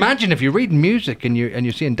now, Because imagine if you're reading music and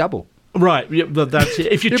you're seeing double. Right, yeah, that's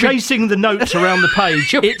it. If you're chasing the notes around the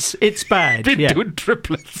page, it's bad. Yeah. Doing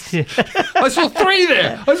triplets. Yeah. I saw 3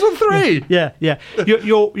 there. I saw 3. Yeah.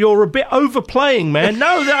 You're a bit overplaying, man.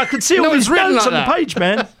 No, I could see all No, these it's written notes like on the that. page,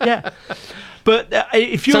 man. Yeah. But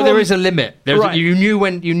if you're So there is a limit. Right. You knew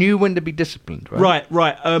when to be disciplined, right?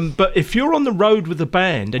 Right. But if you're on the road with a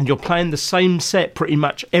band and you're playing the same set pretty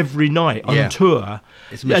much every night on tour,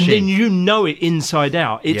 It's a and machine. then you know it inside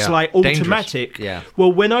out, it's Yeah. like Dangerous. automatic. Yeah.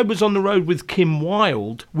 Well, when I was on the road with Kim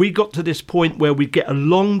Wilde, we got to this point where we'd get a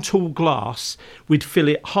long, tall glass, we'd fill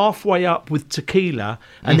it halfway up with tequila,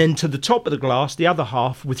 and then to the top of the glass, the other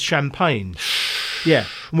half with champagne. Yeah,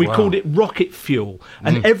 and we called it rocket fuel,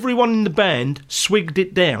 and everyone in the band swigged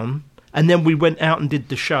it down, and then we went out and did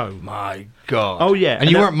the show. My God. Oh, yeah. And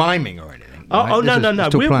you And weren't miming or anything. Oh, right? oh no, This is no.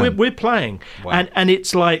 still playing. We're playing, Wow. and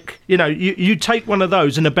it's like you take one of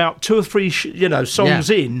those, and about 2 or 3 songs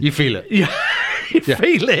in, You feel it. you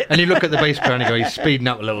feel it. And you look at the bass player and you go, he's speeding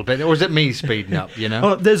up a little bit. Or is it me speeding up,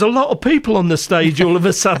 Oh, there's a lot of people on the stage all of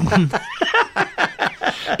a sudden.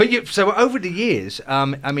 But so over the years,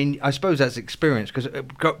 I suppose that's experience, because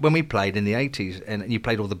when we played in the 80s and you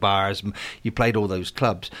played all the bars, and you played all those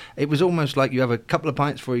clubs, it was almost like you have a couple of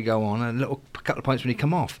pints before you go on and a couple of pints when you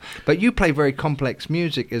come off. But you play very complex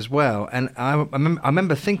music as well. And I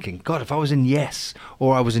remember thinking, God, if I was in Yes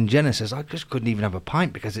or I was in Genesis, I just couldn't even have a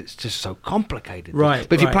pint because it's just so complicated. Right,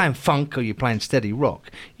 But if you're right. playing funk or you're playing steady rock,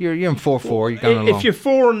 you're in 4/4, you're going along. If you're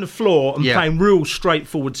 4 on the floor and Yeah. playing real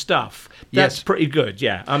straightforward stuff, that's Yes. pretty good.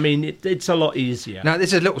 Yeah, I mean it's a lot easier. Now,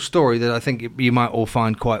 this is a little story that I think you might all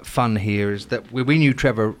find quite fun here, is that we knew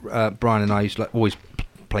Trevor, Brian and I used to always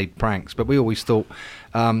played pranks, but we always thought,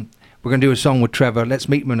 we're going to do a song with Trevor, let's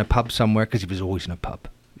meet him in a pub somewhere, because he was always in a pub.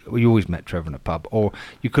 We always met Trevor in a pub, or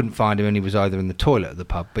you couldn't find him and he was either in the toilet at the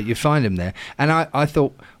pub, but you'd find him there. And I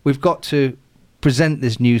thought, we've got to present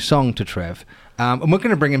this new song to Trev, and we're going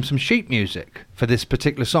to bring him some sheet music for this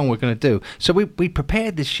particular song we're going to do. So we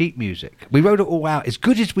prepared this sheet music. We wrote it all out as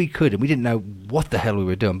good as we could, and we didn't know what the hell we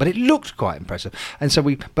were doing, but it looked quite impressive. And so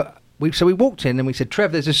we walked in and we said,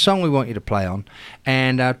 Trev, there's a song we want you to play on.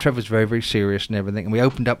 And Trev was very, very serious and everything. And we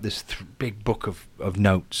opened up this big book of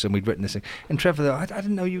notes, and we'd written this thing. And Trevor thought, I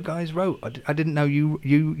didn't know you guys wrote. I didn't know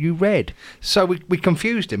you read. So we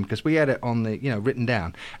confused him because we had it on the, written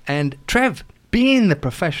down. And Trev, being the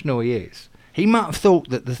professional he is, he might have thought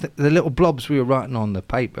that the little blobs we were writing on the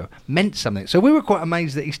paper meant something. So we were quite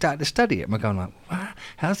amazed that he started to study it. And we're going like, wow,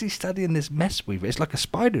 how's he studying this mess we've written? It's like a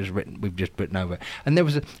spider's we've just written over it. And he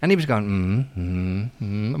was going,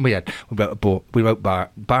 And we wrote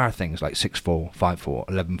bar things like 6/4, 5/4,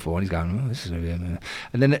 11/4. And he's going, oh, this is... And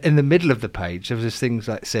then in the middle of the page, there was this thing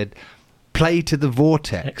that said, play to the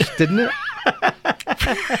vortex, didn't it?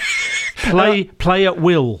 Play at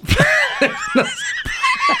will.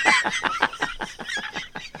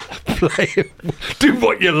 Do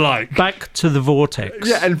what you like. Back to the vortex.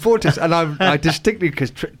 Yeah, and vortex. And I distinctly,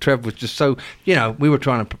 because Trev was just so, we were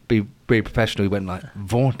trying to be very professional. We went like,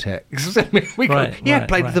 vortex. Play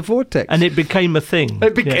to the vortex. And it became a thing.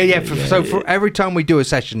 For every time we do a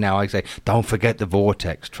session now, I say, don't forget the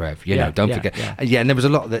vortex, Trev. Don't forget. Yeah, and there was a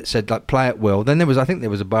lot that said, like, play at will. Then there was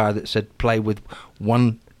a bar that said, play with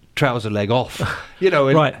one trouser leg off,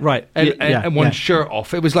 and one shirt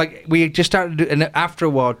off. It was like we just started to, and after a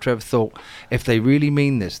while Trev thought, if they really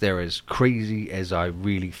mean this, they're as crazy as I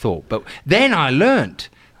really thought. But then I learnt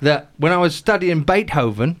that when I was studying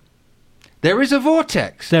Beethoven, there is a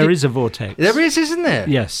vortex. There is a vortex. There is, isn't there?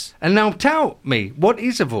 Yes. And now tell me, what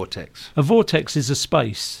is a vortex? A vortex is a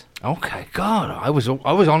space. Okay, God, I was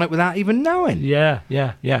on it without even knowing. Yeah.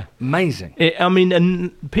 Amazing.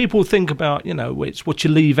 And people think about, it's what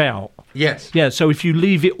you leave out. Yes. Yeah, so if you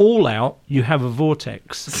leave it all out, you have a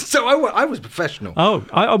vortex. So I was professional. Oh,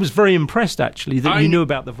 I was very impressed, actually, that you knew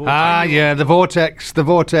about the vortex. The vortex. The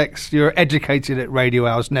vortex. You're educated at Radio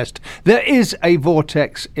Owl's Nest. There is a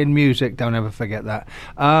vortex in music. Don't ever forget that.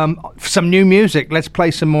 Some new music. Let's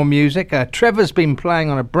play some more music. Trevor's been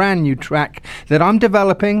playing on a brand new track that I'm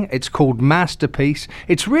developing. It's called Masterpiece.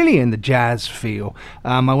 It's really in the jazz feel.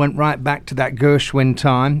 I went right back to that Gershwin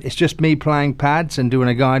time. It's just me playing pads and doing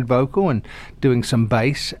a guide vocal and doing some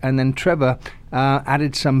bass, and then Trevor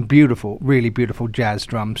added some really beautiful jazz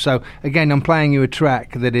drums. So again, I'm playing you a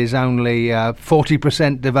track that is only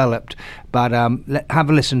 40% developed, but have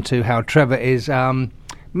a listen to how Trevor is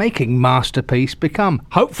making Masterpiece become,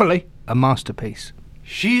 hopefully, a masterpiece.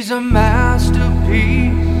 She's a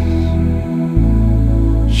masterpiece.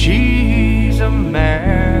 She's a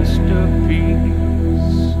masterpiece.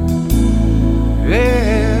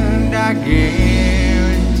 And I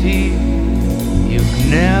guarantee you've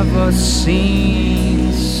never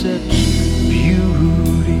seen such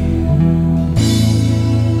beauty.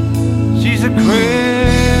 She's a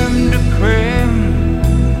creme de creme,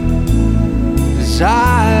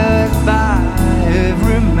 desired by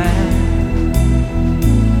every man.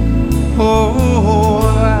 Oh,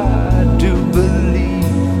 I do believe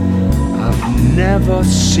I've never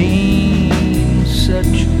seen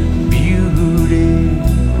such beauty.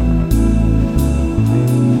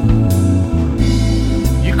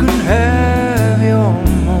 You can have your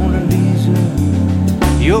Mona Lisa,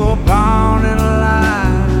 your pound and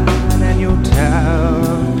line, and your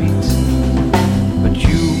tower pizza, but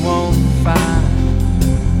you won't find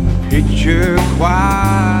a picture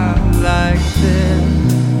quite like this.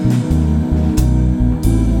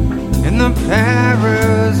 In the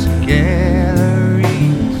Paris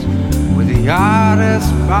galleries where the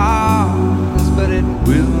artist pause, but it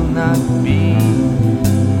will not be.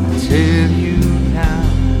 I tell you now,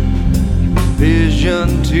 vision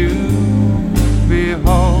to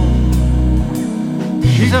behold.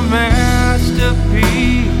 She's a masterpiece.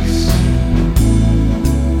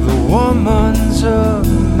 The woman's a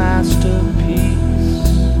masterpiece,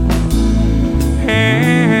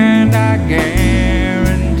 and I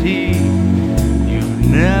guarantee you've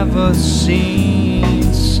never seen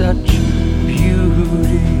such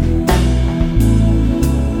beauty.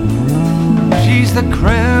 She's the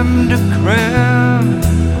creme de creme,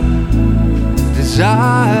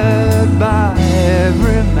 desired by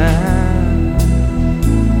every man,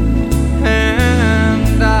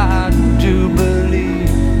 and I do believe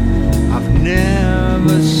I've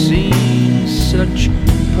never seen such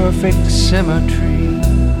perfect symmetry.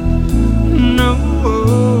 No,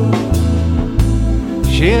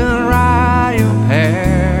 she'll write your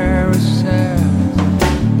Paris as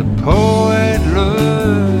the poet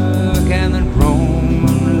look and the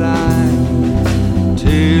Roman light.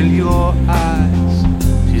 Till your eyes,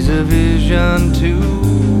 she's a vision to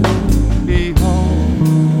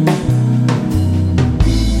behold.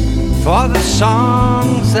 For the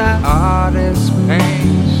songs that artist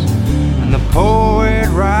paints and the poet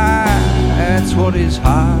writes what his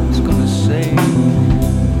heart's gonna say,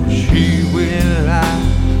 she will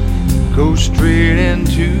go straight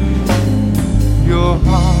into your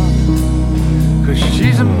heart, 'cause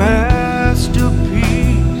she's a masterpiece.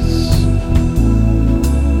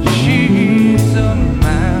 She's a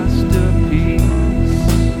masterpiece.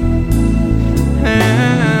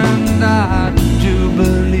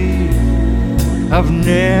 I've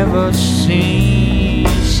never seen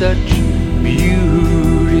such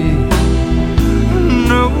beauty.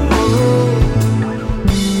 No.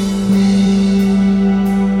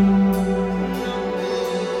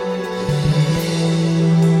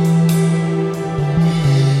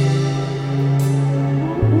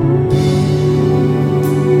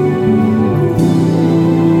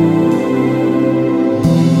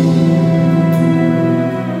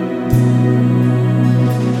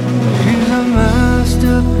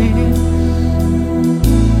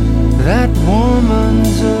 That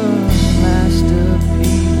woman's a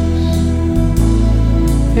masterpiece,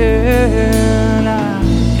 and I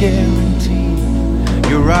guarantee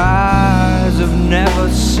your eyes have never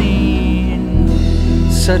seen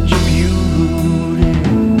such beauty.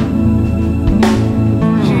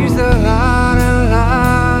 She's the light and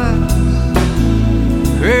light,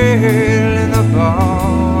 grail in the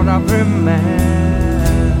heart of every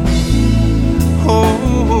man.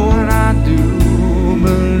 Oh, and I do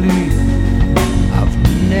believe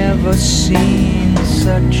never seen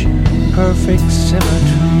such perfect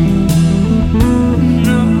symmetry.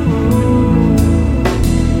 No,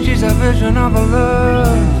 she's a vision of a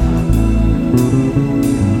love.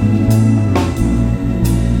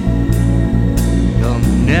 You'll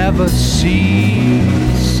never see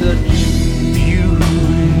such beauty.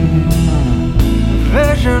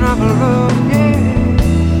 Vision of a love, yeah.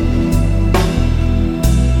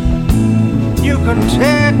 You can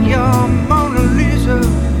take your Mona Lisa,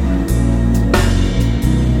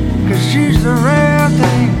 'cause she's the rare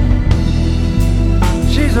thing.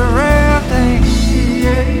 She's a rare thing,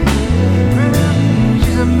 yeah.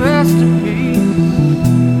 She's a masterpiece.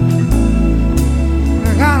 I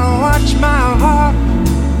gotta watch my heart,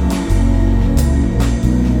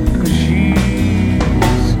 'cause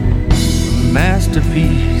she's a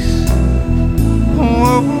masterpiece.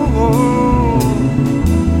 Whoa.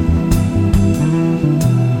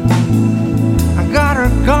 I gotta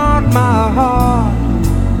guard my heart,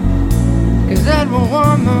 'cause that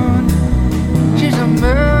woman, she's a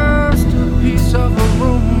masterpiece of a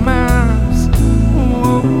romance.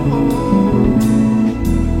 Whoa.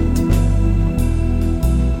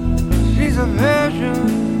 She's a vision.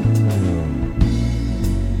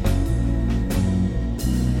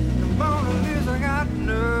 The Mona Lisa got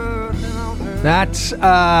nothing on her. That's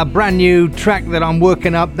a brand new track that I'm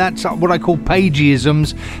working up. That's what I call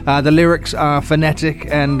pageisms. The lyrics are phonetic,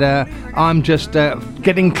 and I'm just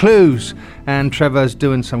getting clues. And Trevor's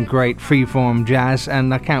doing some great freeform jazz,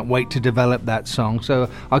 and I can't wait to develop that song. So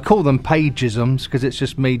I call them pageisms because it's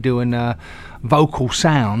just me doing vocal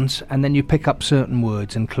sounds, and then you pick up certain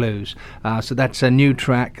words and clues. So that's a new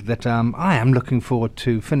track that I am looking forward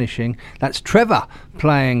to finishing. That's Trevor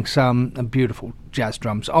playing some beautiful jazz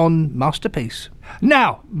drums on Masterpiece.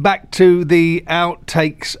 Now, back to the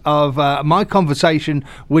outtakes of my conversation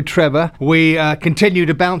with Trevor. We continue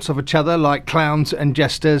to bounce off each other like clowns and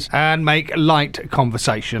jesters and make light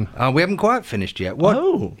conversation. We haven't quite finished yet. What?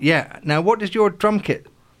 Oh. Yeah. Now, what does your drum kit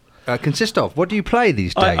consist of? What do you play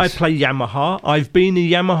these days? I play Yamaha. I've been a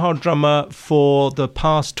Yamaha drummer for the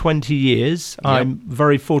past 20 years. Yep. I'm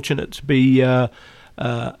very fortunate to be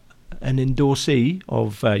an endorsee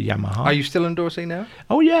of Yamaha. Are you still endorsing now?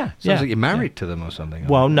 Oh, yeah. Sounds like you're married to them or something.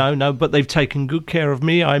 Well, no, but they've taken good care of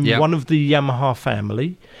me. I'm one of the Yamaha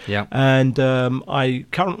family. Yeah. And I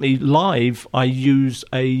currently live, I use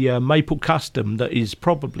a Maple Custom that is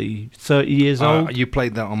probably 30 years old. You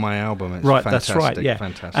played that on my album. It's right, fantastic, that's right, yeah.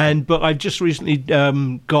 Fantastic. But I've just recently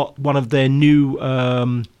got one of their new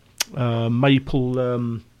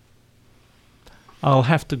Maple... I'll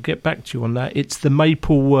have to get back to you on that. It's the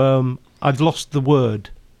Maple... I've lost the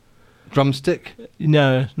word. Drumstick?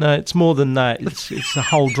 No, it's more than that. It's a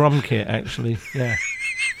whole drum kit, actually, yeah.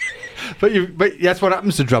 But that's what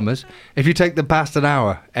happens to drummers. If you take them past an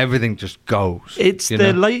hour, everything just goes. It's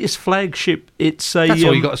their latest flagship. It's a. That's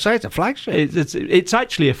all you got to say. It's a flagship. It's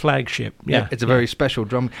actually a flagship. Yeah, it's a very special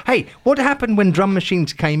drum. Hey, what happened when drum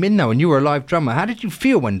machines came in though? And you were a live drummer. How did you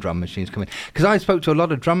feel when drum machines came in? Because I spoke to a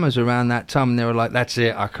lot of drummers around that time, and they were like, "That's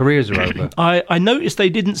it. Our careers are over." I noticed they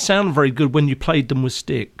didn't sound very good when you played them with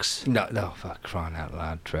sticks. No, for crying out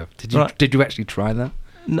loud, Trev. Did you actually try that?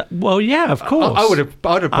 No, well, yeah, of course. I would have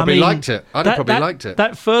probably liked it. I'd have probably liked it.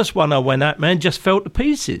 That first one I went at, man, just fell to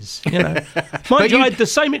pieces. You know, mind you, I had the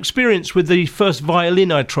same experience with the first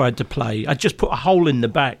violin I tried to play. I just put a hole in the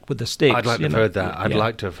back with the sticks. I'd like to have heard that. I'd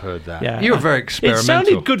like to have heard that. Yeah. You were very experimental. It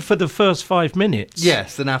sounded good for the first 5 minutes.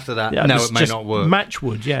 Yes, and after that, no, it may not work.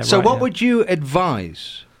 Matchwood, yeah. So, what would you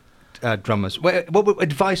advise drummers. What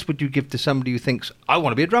advice would you give to somebody who thinks, I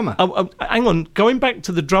want to be a drummer? Hang on, going back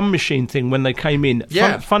to the drum machine thing when they came in.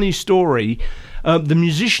 Funny story. The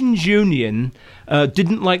Musicians' Union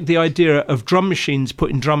didn't like the idea of drum machines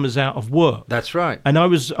putting drummers out of work. That's right. And I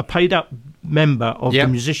was a paid-up member of the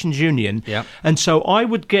Musicians' Union. Yep. And so I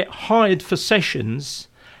would get hired for sessions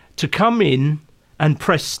to come in and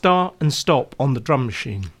press start and stop on the drum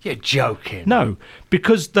machine. You're joking. No,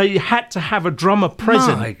 because they had to have a drummer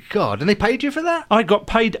present. My God, and they paid you for that? I got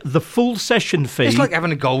paid the full session fee. It's like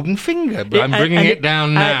having a golden finger, but I'm bringing it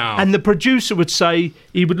down now. And the producer would say,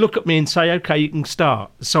 he would look at me and say, okay, you can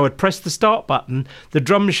start. So I'd press the start button, the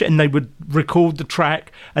drum machine, and they would record the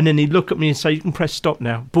track, and then he'd look at me and say, you can press stop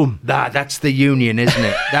now. Boom. That's the union, isn't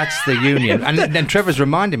it? That's the union. And then Trevor's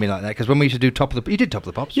reminded me like that, because when we used to do Top of the... You did Top of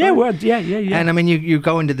the Pops, yeah, right? well, yeah. And I mean, you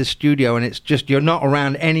go into the studio and it's just, you're not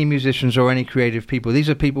around any musicians or any creative people. These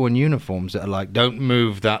are people in uniforms that are like, don't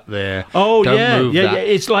move that there. Oh, don't move that.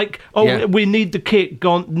 It's like, we need the kit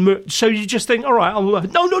gone. So you just think, all right, no,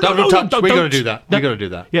 don't. We got to do that. We got to do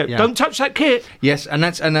that. Yeah, don't touch that kit. Yes, and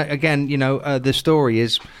again, the story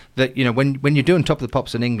is that when you're doing Top of the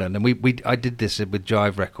Pops in England, and I did this with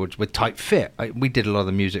Jive Records with Tight Fit. We did a lot of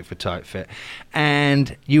the music for Tight Fit,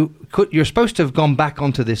 and you're supposed to have gone back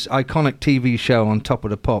onto this iconic TV show on Top of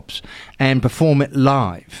the Pops and perform it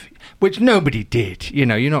live, which nobody did. You're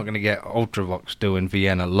not going to get Ultravox doing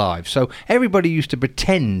Vienna live. So everybody used to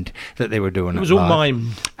pretend that they were doing it. It was live. all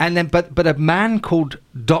mime. And then, but a man called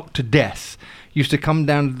Dr. Death used to come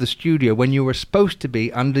down to the studio when you were supposed to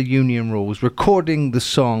be, under union rules, recording the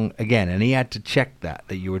song again, and he had to check that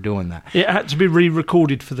you were doing that. It had to be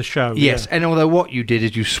re-recorded for the show. Yes, and although what you did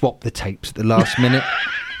is you swapped the tapes at the last minute.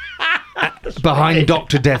 Behind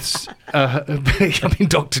Dr. Death's...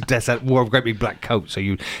 Dr. Death wore a great big black coat, so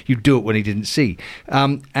you do it when he didn't see.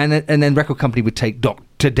 And then record company would take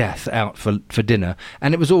Dr. Death out for dinner,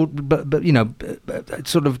 and it was all,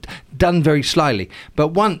 sort of done very slyly. But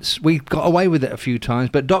once we got away with it a few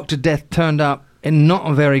times, but Dr. Death turned up in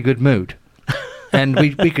not a very good mood. And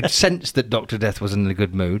we could sense that Dr. Death was in a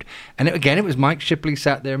good mood. And it was Mike Shipley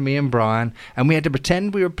sat there, me and Brian, and we had to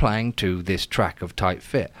pretend we were playing to this track of Tight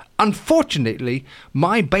Fit. Unfortunately,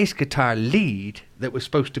 my bass guitar lead that was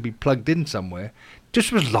supposed to be plugged in somewhere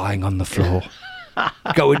just was lying on the floor,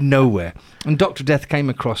 going nowhere. And Dr. Death came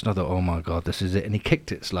across, and I thought, oh my God, this is it. And he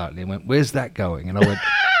kicked it slightly and went, where's that going? And I went...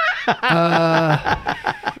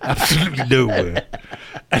 absolutely nowhere.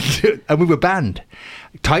 And we were banned.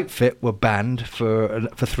 Tight Fit were banned for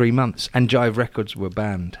 3 months, and Jive Records were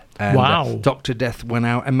banned. And, wow. Dr. Death went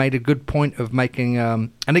out and made a good point of making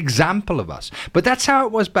an example of us. But that's how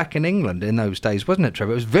it was back in England in those days, wasn't it,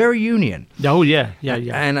 Trevor? It was very union. Oh, yeah.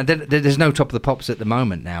 And there's no Top of the Pops at the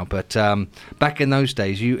moment now, but back in those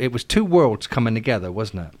days, it was two worlds coming together,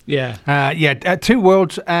 wasn't it? Yeah. Two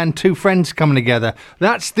worlds and two friends coming together.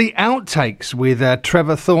 That's the outtakes with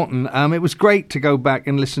Trevor Thornton. It was great to go back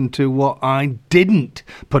and listen to what I didn't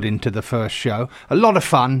put into the first show. A lot of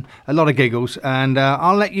fun, a lot of giggles, and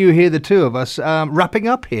I'll let you hear the two of us wrapping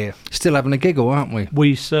up here. Still having a giggle, aren't we?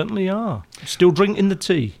 We certainly are. Still drinking the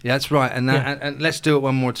tea. Yeah, that's right. And let's do it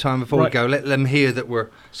one more time before we go. Let them hear that we're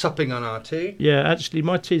supping on our tea. Yeah, actually,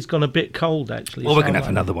 my tea's gone a bit cold, actually. Well, we're going to have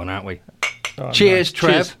another one, aren't we? Oh, cheers, no.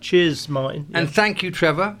 Trev. Cheers, Martin. And thank you,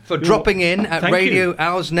 Trevor, for dropping in at Radio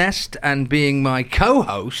Owl's Nest and being my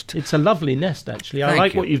co-host. It's a lovely nest, actually. I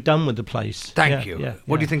like what you've done with the place. Thank you.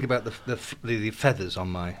 What do you think about the feathers on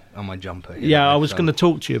my jumper? I was going to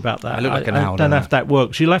talk to you about that. I look like an owl. I don't know if that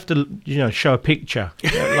works. You'll have to, show a picture,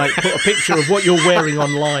 like put a picture of what you're wearing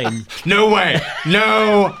online. No way.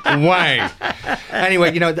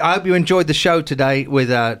 Anyway, I hope you enjoyed the show today with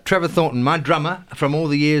Trevor Thornton, my drummer from all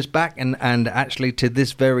the years back, and actually to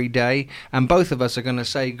this very day. And both of us are going to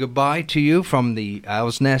say goodbye to you from the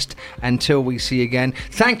Owl's Nest until we see you again.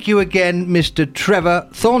 Thank you again, Mr. Trevor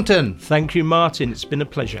Thornton. Thank you, Martin. It's been a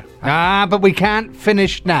pleasure. But we can't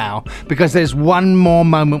finish now because there's one more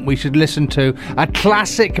moment we should listen to, a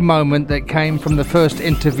classic moment that came from the first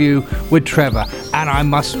interview with Trevor, and I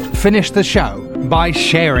must finish the show by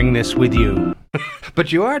sharing this with you.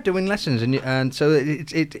 But you are doing lessons, and so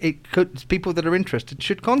it could, people that are interested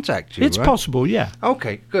should contact you. It's possible, yeah.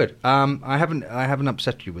 Okay, good. I haven't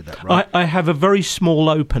upset you with that, right? I have a very small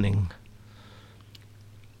opening.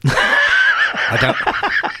 I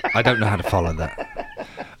don't know how to follow that.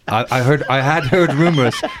 I had heard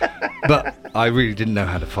rumours, but I really didn't know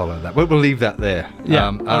how to follow that. We'll leave that there.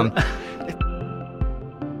 Yeah.